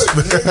 hurts.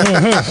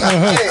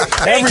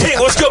 Hey, King,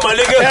 what's good, my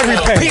nigga? Every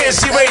penny.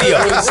 PNC Radio.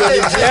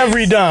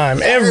 Every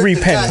dime, every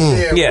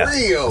penny.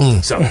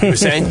 Yeah. So, you were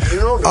saying?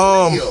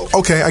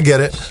 Okay, I get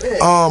it.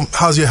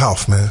 How's your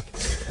health, man?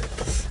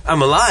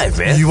 I'm alive,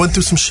 man. You went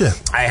through some shit.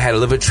 I had a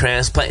liver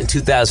transplant in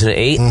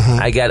 2008.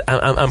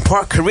 I'm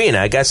part Korean.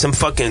 I got some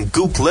fucking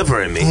goop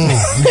liver in me.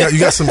 You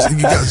got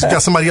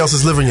somebody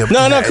else's liver in your.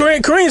 No,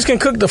 Koreans can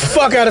cook the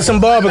fuck out of some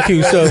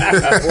barbecue. So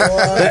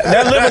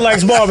that liver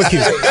likes barbecue.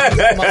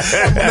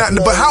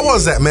 But how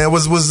was that, man?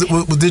 Was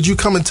did you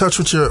come in touch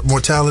with your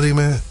mortality,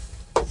 man?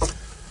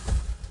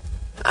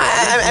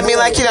 I mean,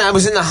 like, I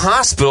was in the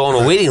hospital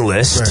on a waiting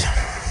list.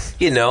 Right.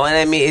 And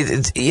I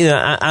mean,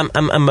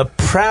 I'm a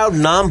proud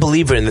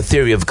non-believer in the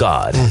theory of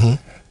God.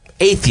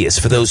 Atheist,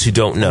 for those who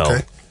don't know.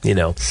 Okay.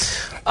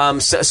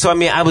 So I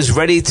mean, I was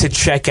ready to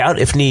check out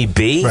if need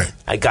be. Right.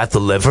 I got the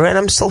liver, and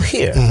I'm still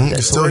here. You're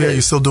still here.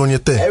 You're still doing your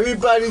thing.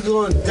 Everybody's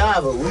gonna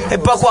die, but we. Hey,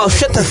 Buc Wild,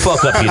 shut the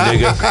fuck up, you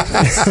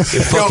nigga.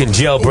 You fucking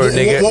jailbird,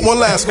 nigga. One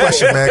last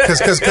question, man,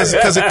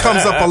 because it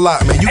comes up a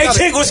lot, man. Hey,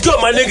 King, what's good,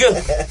 my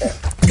nigga?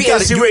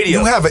 PNC Radio.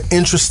 You have an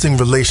interesting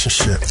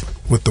relationship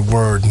with the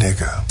word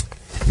nigga.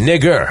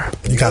 Nigger.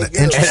 You got an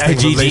interesting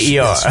relationship.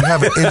 Yes, you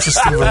have an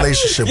interesting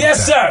relationship with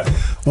Yes, that. sir.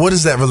 What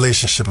is that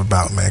relationship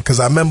about, man? Because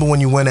I remember when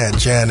you went at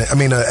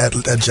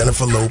at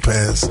Jennifer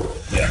Lopez.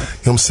 Yeah. You know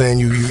what I'm saying?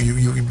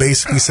 You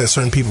basically said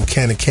certain people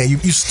can and can't.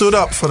 You stood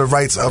up for the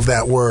rights of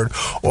that word,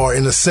 or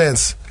in a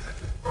sense,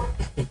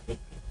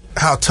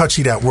 how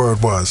touchy that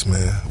word was,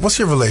 man. What's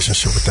your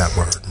relationship with that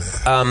word,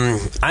 man?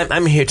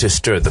 I'm here to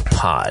stir the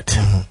pot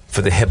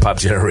for the hip hop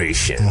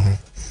generation.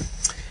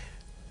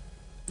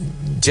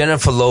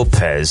 Jennifer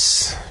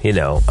Lopez,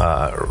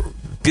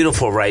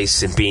 beautiful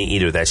rice and bean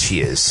eater that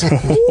she is. Her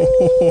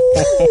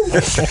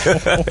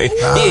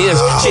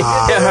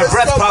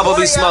breath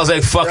probably smells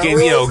like fucking,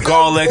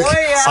 garlic,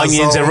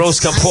 onions, and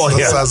roast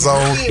capoya.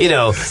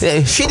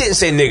 She didn't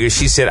say niggas.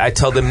 She said, I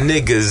tell them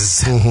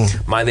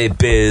niggas, mind their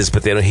biz,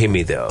 but they don't hear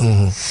me though.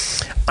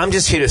 I'm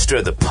just here to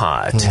stir the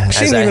pot.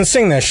 She didn't even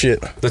sing that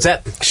shit. What's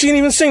that? She didn't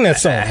even sing that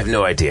song. I have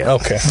no idea.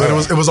 Okay. But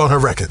it was on her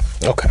record.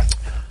 Okay.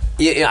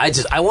 Yeah,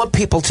 I want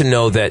people to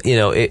know that,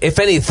 if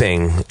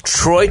anything,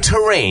 Troy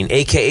Terrain,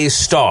 aka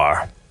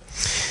Star,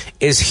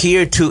 is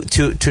here to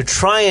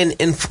try and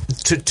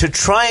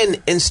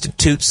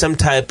institute some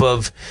type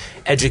of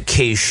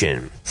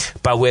education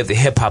by way of the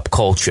hip hop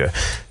culture.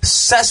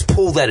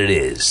 Cesspool that it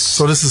is.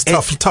 So this is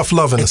tough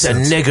love in a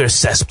sense. It's a nigger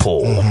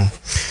cesspool.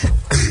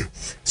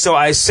 So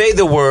I say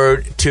the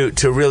word to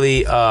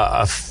really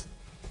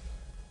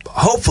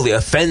hopefully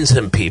offend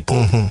some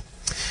people.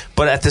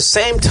 But at the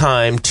same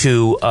time,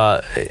 to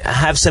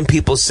have some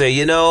people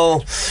say, I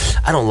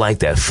don't like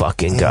that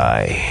fucking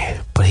guy,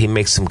 but he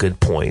makes some good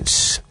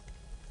points.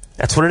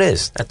 That's what it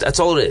is. That's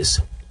all it is.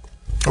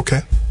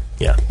 Okay.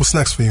 Yeah. What's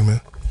next for you,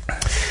 man?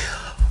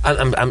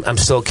 I'm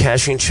still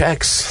cashing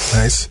checks.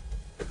 Nice.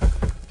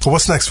 So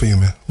what's next for you,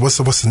 man? What's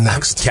the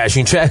next?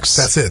 Cashing checks.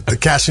 That's it. The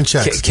cashing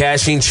checks.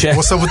 Cashing checks.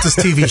 What's up with this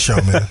TV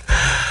show, man?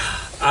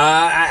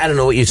 I don't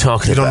know what you're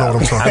talking about. You don't know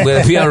what I'm talking about. I'm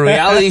going to be on a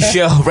reality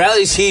show,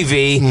 reality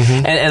TV,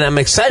 and I'm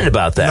excited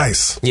about that.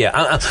 Nice. Yeah,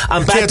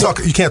 I'm back.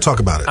 You can't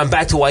talk about it. I'm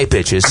back to white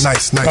bitches.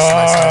 Nice.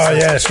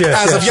 Yes.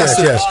 As of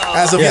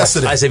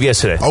yesterday. As of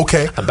yesterday.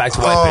 Okay. I'm back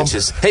to white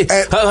bitches. Hey,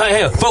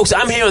 folks,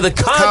 I'm here on the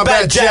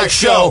Combat Jack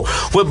Show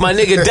with my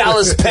nigga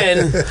Dallas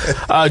Penn.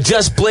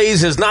 Just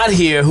Blaze is not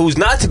here, who's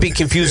not to be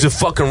confused with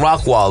fucking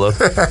Rockwaller.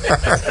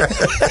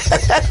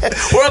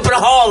 We're up in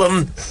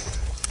Harlem.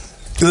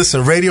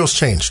 Listen, radio's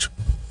changed.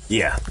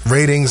 Yeah.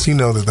 Ratings,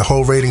 the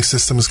whole rating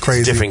system is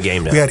crazy. Different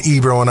game now. We had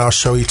Ebro on our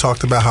show. He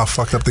talked about how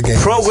fucked up the game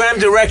Program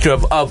director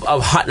of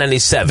Hot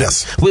 97.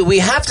 Yes. We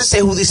have to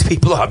say who these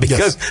people are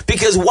because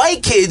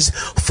white kids,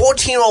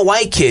 14-year-old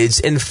white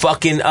kids in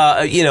fucking,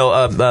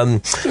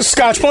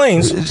 Scotch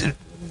Plains.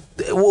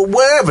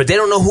 Wherever. They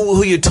don't know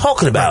who you're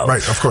talking about.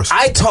 Right, of course.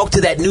 I talk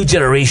to that new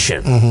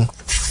generation.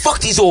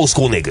 Fuck these old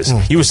school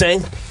niggas. You were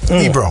saying?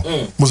 Ebro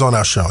was on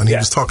our show, and he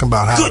was talking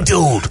about how...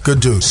 Good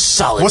dude.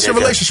 Solid. What's your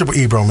relationship with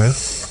Ebro, man?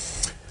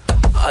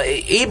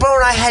 Ebro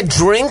and I had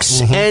drinks,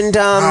 and...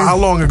 how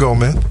long ago,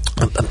 man?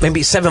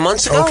 Maybe 7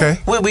 months ago. Okay.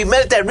 We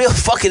met at that real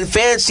fucking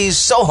fancy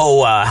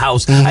Soho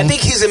house. I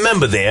think he's a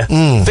member there.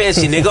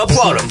 Fancy nigga.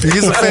 Applaud him.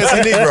 He's a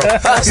fancy Negro.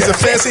 He's a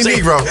fancy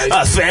Negro.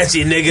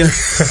 Fancy nigga.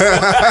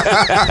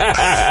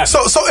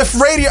 So if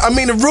radio...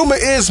 the rumor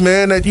is,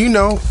 man, that,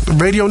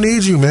 radio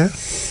needs you, man.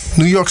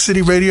 New York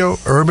City radio,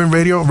 urban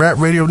radio, rap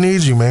radio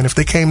needs you, man. If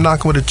they came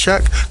knocking with a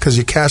check because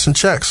you're cashing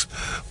checks,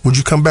 would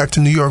you come back to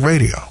New York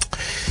radio?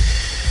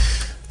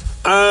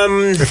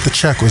 If the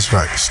check was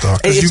right, Star,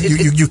 because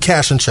you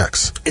cashing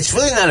checks. It's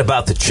really not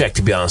about the check,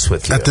 to be honest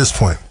with you. At this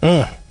point,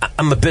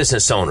 I'm a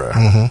business owner.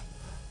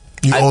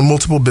 You own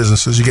multiple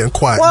businesses. You're getting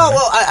quiet. Well,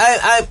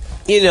 I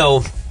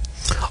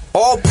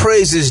all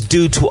praise is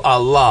due to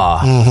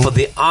Allah for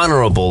the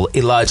honorable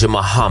Elijah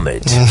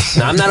Muhammad.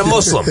 Now, I'm not a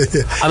Muslim.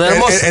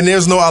 And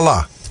there's no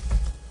Allah.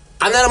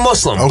 I'm not a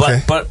Muslim,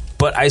 okay. but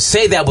I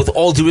say that with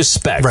all due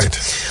respect. Right.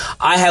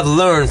 I have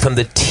learned from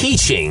the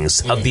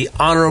teachings of the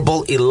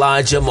honorable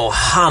Elijah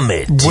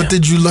Muhammad. What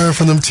did you learn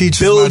from them teachings?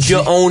 Build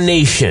your own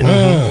nation.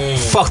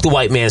 Fuck the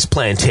white man's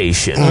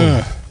plantation.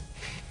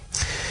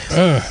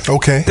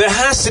 Okay. There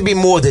has to be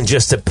more than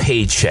just a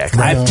paycheck.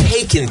 I've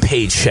taken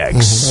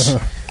paychecks.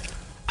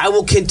 I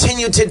will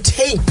continue to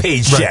take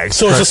paychecks. Right.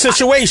 So it's a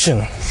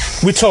situation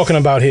we're talking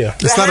about here.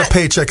 It's not a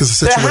paycheck, it's a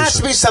situation. There has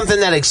to be something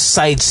that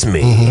excites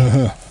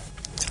me.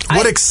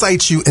 What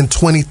excites you in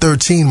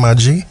 2013, my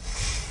G?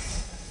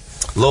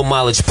 Low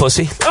mileage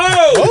pussy.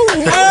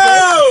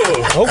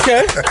 Okay.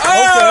 Okay.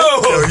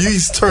 Oh! Yo,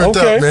 he's turned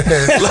Okay. up, man.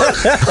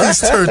 He's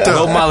turned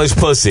Low up. mileage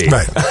pussy.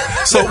 Right.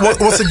 So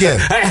once again,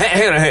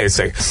 Hang on a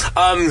second.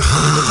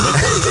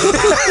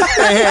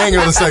 hang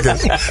on a second.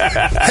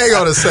 Hang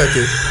on a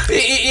second.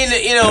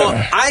 You know,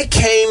 I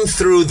came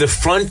through the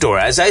front door,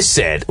 as I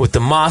said, with the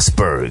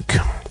Mossberg.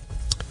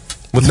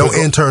 With No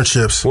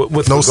internships.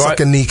 with No regard-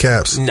 sucking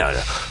kneecaps. No.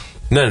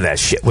 None of that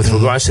shit with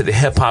regards to the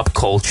hip-hop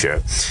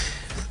culture.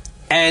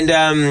 And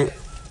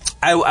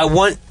I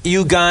want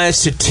you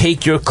guys to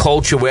take your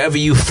culture wherever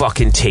you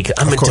fucking take it.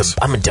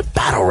 I'm into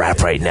battle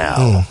rap right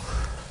now.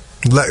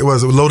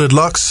 Was it Loaded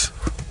Lux?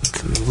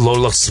 Low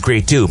Lux is a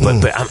great dude,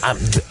 but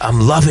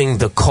I'm loving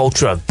the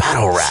culture of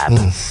battle rap.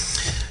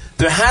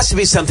 There has to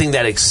be something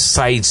that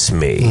excites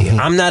me.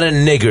 I'm not a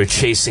nigger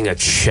chasing a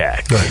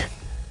check. Right.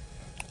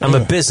 I'm a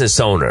business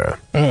owner.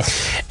 And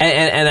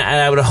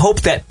I would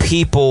hope that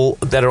people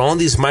that are on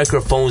these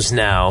microphones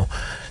now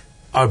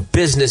are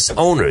business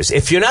owners.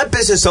 If you're not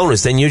business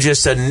owners, then you're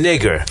just a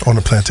nigger On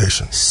the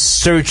plantation.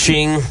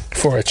 searching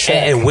For a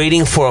check. and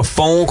waiting for a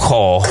phone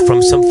call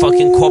from some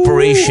fucking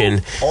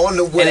corporation. On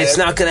the web. And it's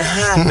not going to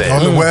happen.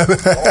 On the web.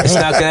 It's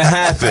not going to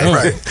happen.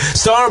 Right.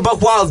 Star and Buc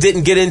Wild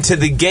didn't get into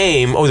the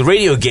game or the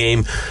radio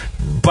game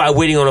by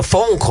waiting on a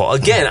phone call.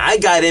 Again, I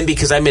got in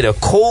because I made a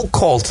cold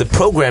call to the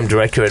program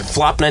director at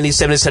Flop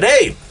 97 and said,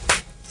 "Hey,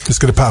 Let's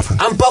get it popping.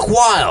 I'm Buc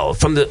Wild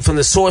from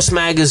the Source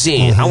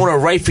magazine. I want to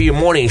write for your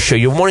morning show.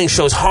 Your morning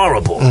show's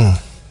horrible." And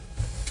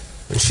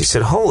she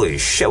said, "Holy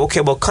shit.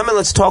 Okay, well, come in.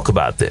 Let's talk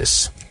about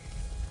this."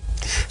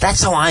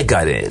 That's how I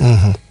got in.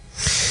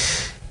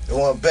 You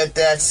want to bet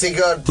that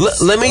cigar?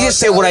 Let me just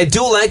say, what I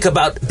do like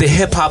about the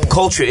hip-hop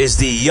culture is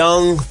the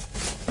young,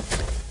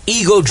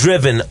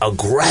 ego-driven,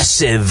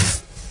 aggressive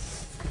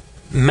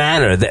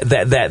manner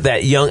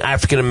that young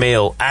African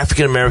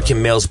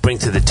American males bring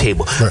to the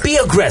table. Right. Be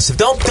aggressive.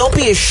 Don't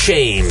be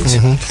ashamed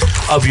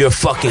of your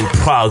fucking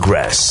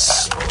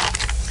progress.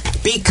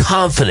 Be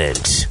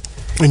confident.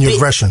 In your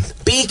aggression.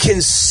 Be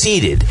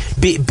conceited.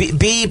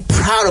 Be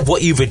proud of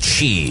what you've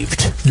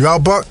achieved. You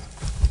out, Buck?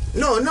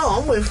 No,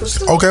 I'm waiting for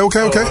stuff. Okay.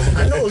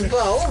 I know it's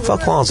about.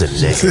 Fuck Wall's a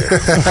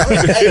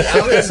nigga.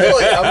 I'm just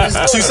going.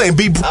 So you're saying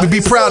be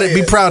proud in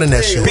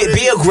that shit.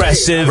 Be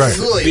aggressive. Right.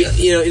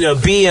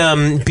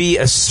 Be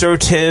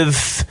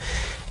assertive.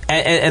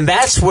 And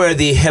that's where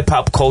the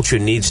hip-hop culture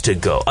needs to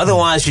go.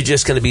 Otherwise, you're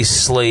just going to be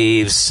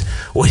slaves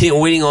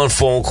waiting on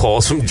phone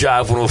calls from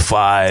Jive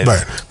 105, Right.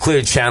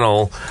 Clear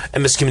Channel,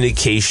 MS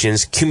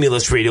Communications,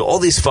 Cumulus Radio, all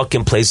these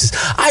fucking places.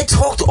 I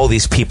talk to all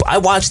these people. I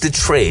watch the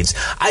trades.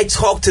 I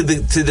talk to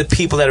the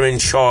people that are in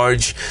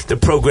charge, the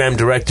program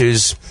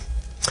directors.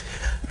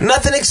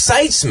 Nothing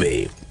excites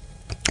me.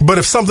 But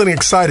if something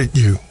excited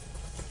you,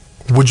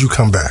 would you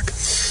come back?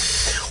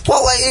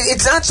 Well,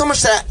 it's not so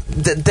much that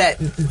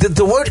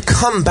the word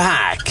 "come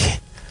back."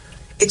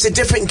 It's a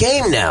different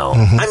game now.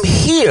 I'm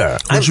here.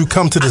 Would you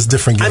come to this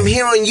different game? I'm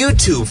here on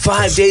YouTube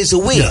 5 days a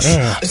week.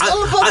 Yes. It's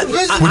all about the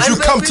business. Would you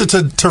come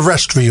to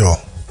terrestrial?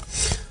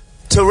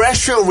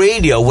 Terrestrial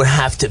radio would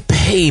have to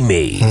pay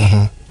me.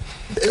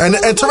 And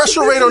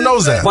terrestrial radio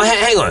knows that. Well,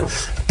 hang on.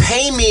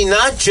 Pay me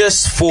not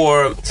just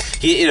for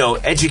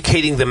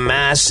educating the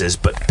masses,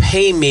 but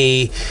pay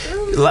me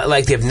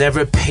like they've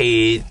never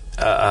paid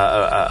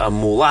a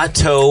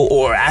mulatto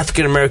or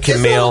African American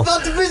It's male, all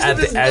about the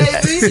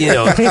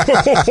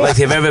business, like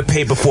they've ever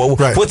paid before.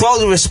 Right. With all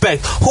due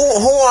respect, who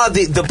are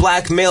the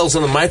black males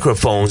on the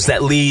microphones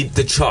that lead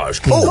the charge?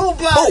 Who?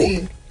 Nobody.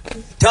 Who?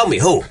 Tell me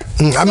who.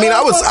 I mean,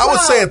 I would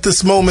say at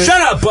this moment.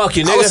 Shut up, Buck,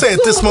 you nigga. I would say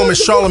at this moment,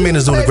 Charlemagne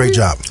is doing a great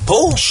job.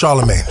 Who?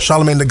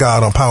 Charlemagne the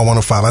God on Power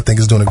 105. I think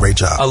is doing a great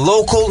job. A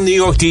local New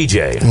York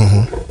DJ.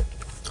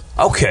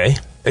 Okay.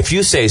 If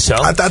you say so.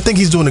 I think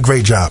he's doing a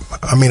great job.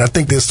 I mean, I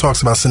think there's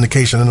talks about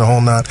syndication and the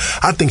whole nine.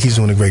 I think he's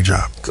doing a great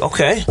job.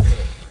 Okay.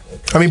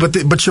 I mean,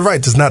 but you're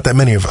right. There's not that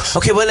many of us.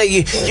 Okay, but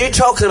you're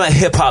talking about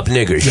hip hop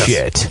nigger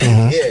shit.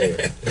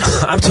 Yeah.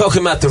 I'm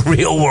talking about the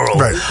real world.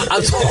 Right.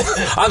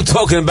 I'm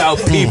talking about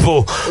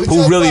people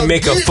who really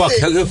make a fuck.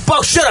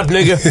 Fuck, shut up,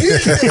 nigga.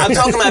 I'm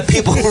talking about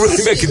people who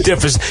really make a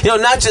difference.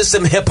 Not just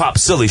some hip hop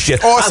silly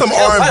shit. Or some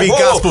R&B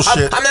gospel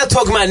shit. I'm not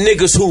talking about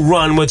niggas who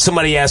run when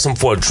somebody asks them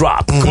for a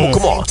drop. Come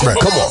on. Right.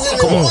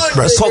 Come on.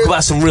 Let's talk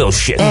about some real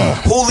shit.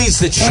 Who leads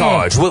the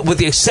charge? With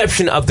the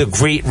exception of the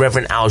great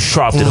Reverend Al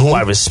Sharpton, who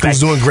I respect.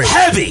 Who's doing great.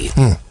 Heavy.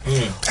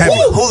 Heavy.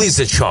 Who leads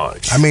the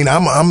charge? I mean,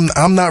 I'm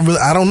not really.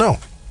 I don't know.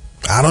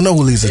 I don't know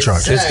who leads the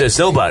charge. There's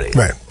nobody.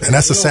 Right, and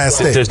that's a sad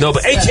state. There's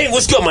nobody. Hey, King,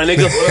 what's good, my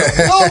nigga?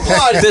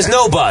 Nobody. There's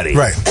nobody.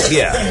 Right.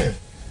 Yeah.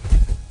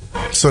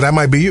 So that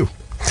might be you.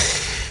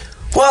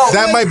 Well,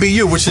 That might be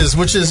you, which is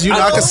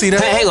I can see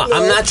that. Hang on,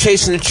 I'm not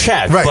chasing a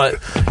check, Right. but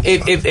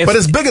if But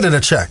it's bigger than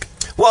a check.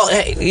 well,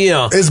 hey,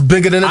 It's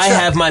bigger than a I check.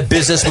 have my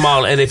business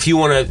model, and if you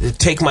want to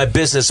take my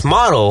business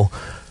model,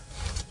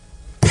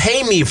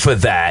 pay me for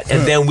that,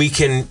 and then we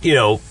can,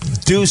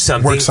 do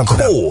something, Work something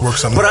cool. out. Work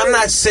something But out. I'm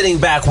not sitting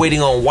back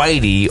waiting on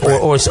Whitey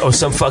or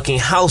some fucking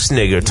house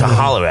nigger to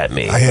holler at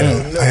me. I hear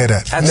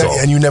that. That's all.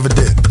 And you never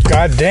did.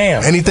 God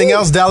damn. Anything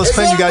else, Dallas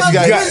Penn? You got.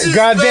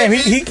 God damn.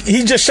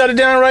 He just shut it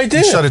down right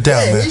there. Shut it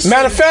down, man.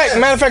 Matter of fact,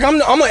 I'm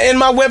gonna end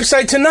my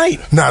website tonight.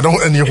 Nah,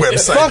 don't end your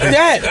website. Fuck man.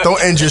 that.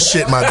 Don't end your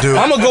shit, my dude.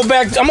 I'm gonna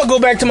go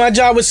back to my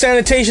job with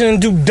sanitation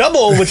and do double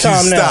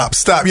overtime now.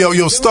 Stop.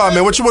 Yo, Star,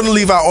 man. What you want to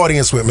leave our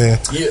audience with, man?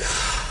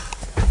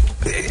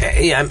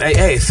 Yeah,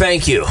 hey,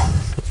 thank you.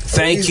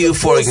 Thank you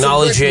for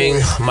acknowledging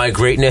my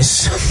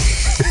greatness.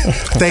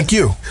 Thank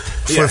you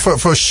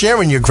for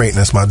sharing your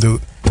greatness, my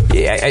dude.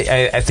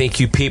 Yeah, I think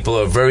you people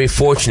are very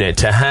fortunate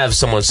to have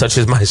someone such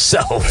as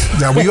myself.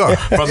 Now we are.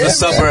 From the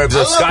suburbs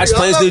of Scotch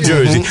Plains, New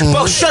Jersey.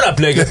 Well, shut up,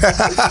 nigga.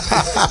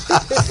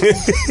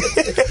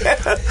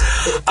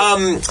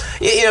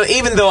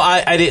 Even though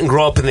I didn't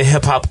grow up in the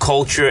hip hop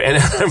culture, and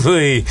I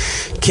really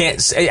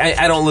can't say,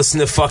 I don't listen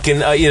to fucking,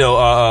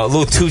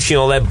 Lil Tucci and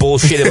all that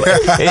bullshit in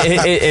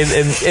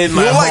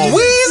my You like home.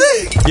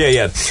 Weezy? Yeah.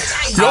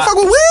 You don't fuck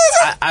with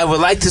Weezy? I would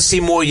like to see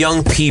more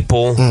young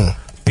people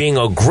being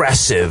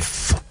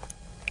aggressive.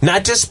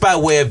 Not just by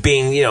way of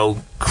being,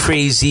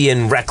 crazy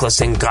and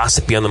reckless and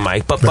gossipy on the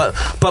mic, but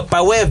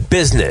by way of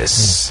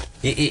business.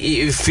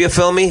 You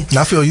feel me?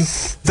 I feel you.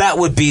 That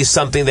would be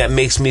something that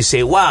makes me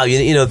say, wow,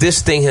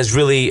 this thing has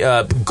really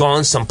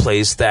gone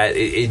someplace that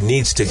it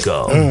needs to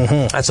go.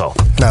 That's all.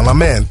 Now, my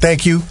man,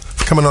 thank you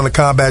for coming on the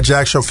Combat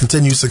Jack Show.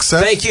 Continued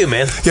success. Thank you,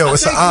 man. Yo,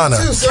 it's an honor.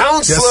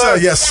 Counselor.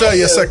 Yes,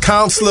 sir.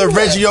 Counselor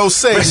Reggie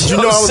Osei. Did you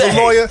know I was a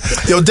lawyer?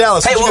 Yo,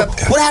 Dallas. Hey,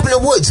 what happened to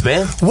Woods,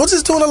 man? Woods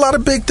is doing a lot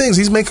of big things.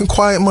 He's making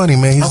quiet money,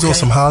 man. He's doing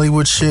some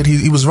Hollywood shit.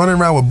 He was running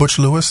around with Butch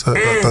Lewis,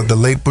 the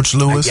late Butch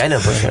Lewis. I know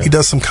Butch. He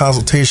does some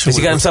consultation. Has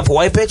he got himself a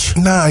white bitch?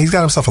 Nah, he's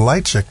got himself a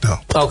light chick, though.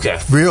 Okay.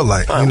 Real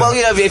light. Well,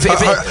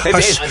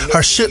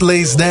 her shit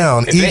lays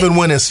down even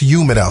when it's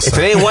humid outside. If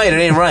it ain't white, it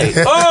ain't right.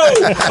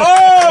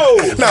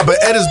 Nah, but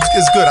Ed is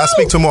good. I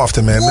speak to him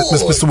often, man.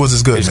 Mr. Woods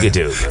is good, He's man. a good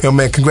dude. Yo,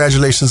 man,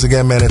 congratulations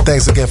again, man, and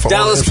thanks again for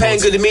Dallas all the Penn,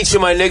 influence. good to meet you,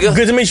 my nigga.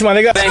 Good to meet you, my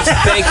nigga.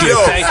 Thank you.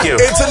 Yo, Thank you.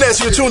 Internet,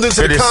 you're tuned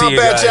into Good the to see you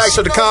Combat guys. Jack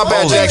Show, the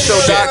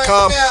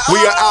CombatJackShow.com. Holy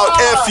We are out.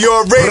 F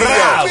your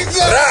radio.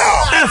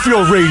 F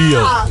your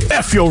radio.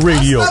 F your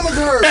radio.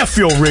 F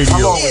your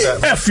radio.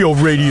 F your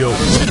radio.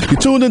 You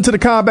tuned into the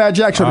Combat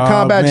Jack Show, the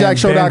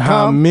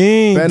CombatJackShow.com.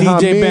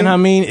 DJ Ben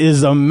Hameen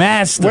is a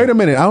master. Wait a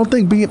minute. I don't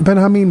think Ben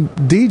Hameen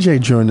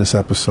DJ during this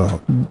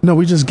episode. No,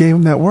 we just gave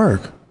him that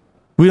work.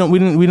 We don't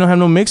have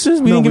no mixes?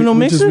 We didn't give him no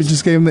mixes? We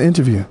just gave him the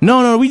interview.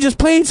 No, we just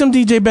played some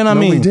DJ Ben Hameen.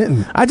 No, we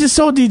didn't. I just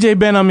saw DJ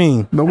Ben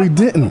Hameen. No, we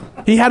didn't.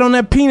 He had on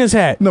that penis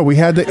hat. No, we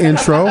had the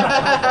intro.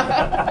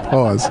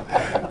 Pause.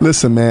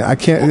 Listen, man, I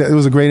can't. It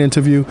was a great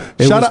interview.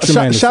 Shout out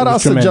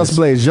to Just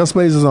Blaze. Just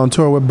Blaze is on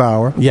tour with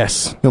Bauer.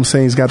 Yes. You know what I'm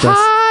saying? He's got that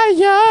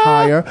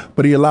higher,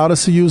 but he allowed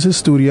us to use his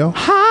studio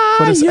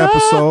for this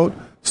episode.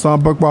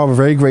 Storm Buc Wild were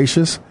very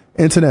gracious.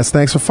 Internets,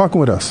 thanks for fucking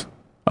with us.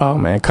 Oh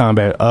man,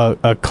 Combat,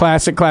 a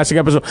classic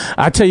episode.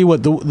 I tell you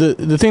what,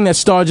 the thing that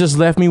Star just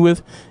left me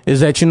with is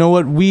that, you know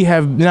what, we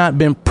have not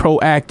been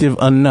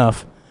proactive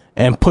enough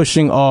and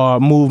pushing our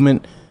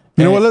movement.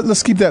 You know what?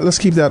 Let's keep that.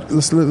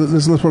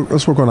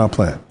 Let's work on our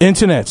plan.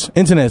 Internets,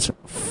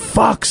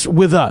 fucks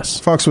with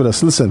us.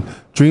 Listen,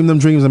 dream them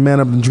dreams and man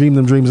up and dream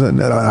them dreams.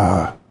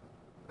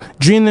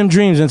 Dream them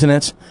dreams,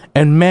 internets,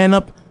 and man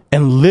up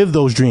and live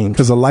those dreams.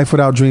 Because a life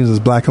without dreams is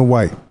black and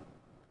white,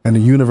 and the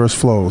universe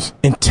flows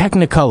in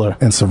Technicolor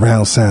and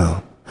surround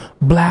sound.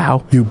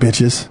 Blow you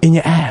bitches in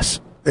your ass.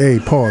 Hey,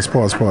 pause.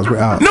 We're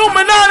out. No,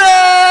 man.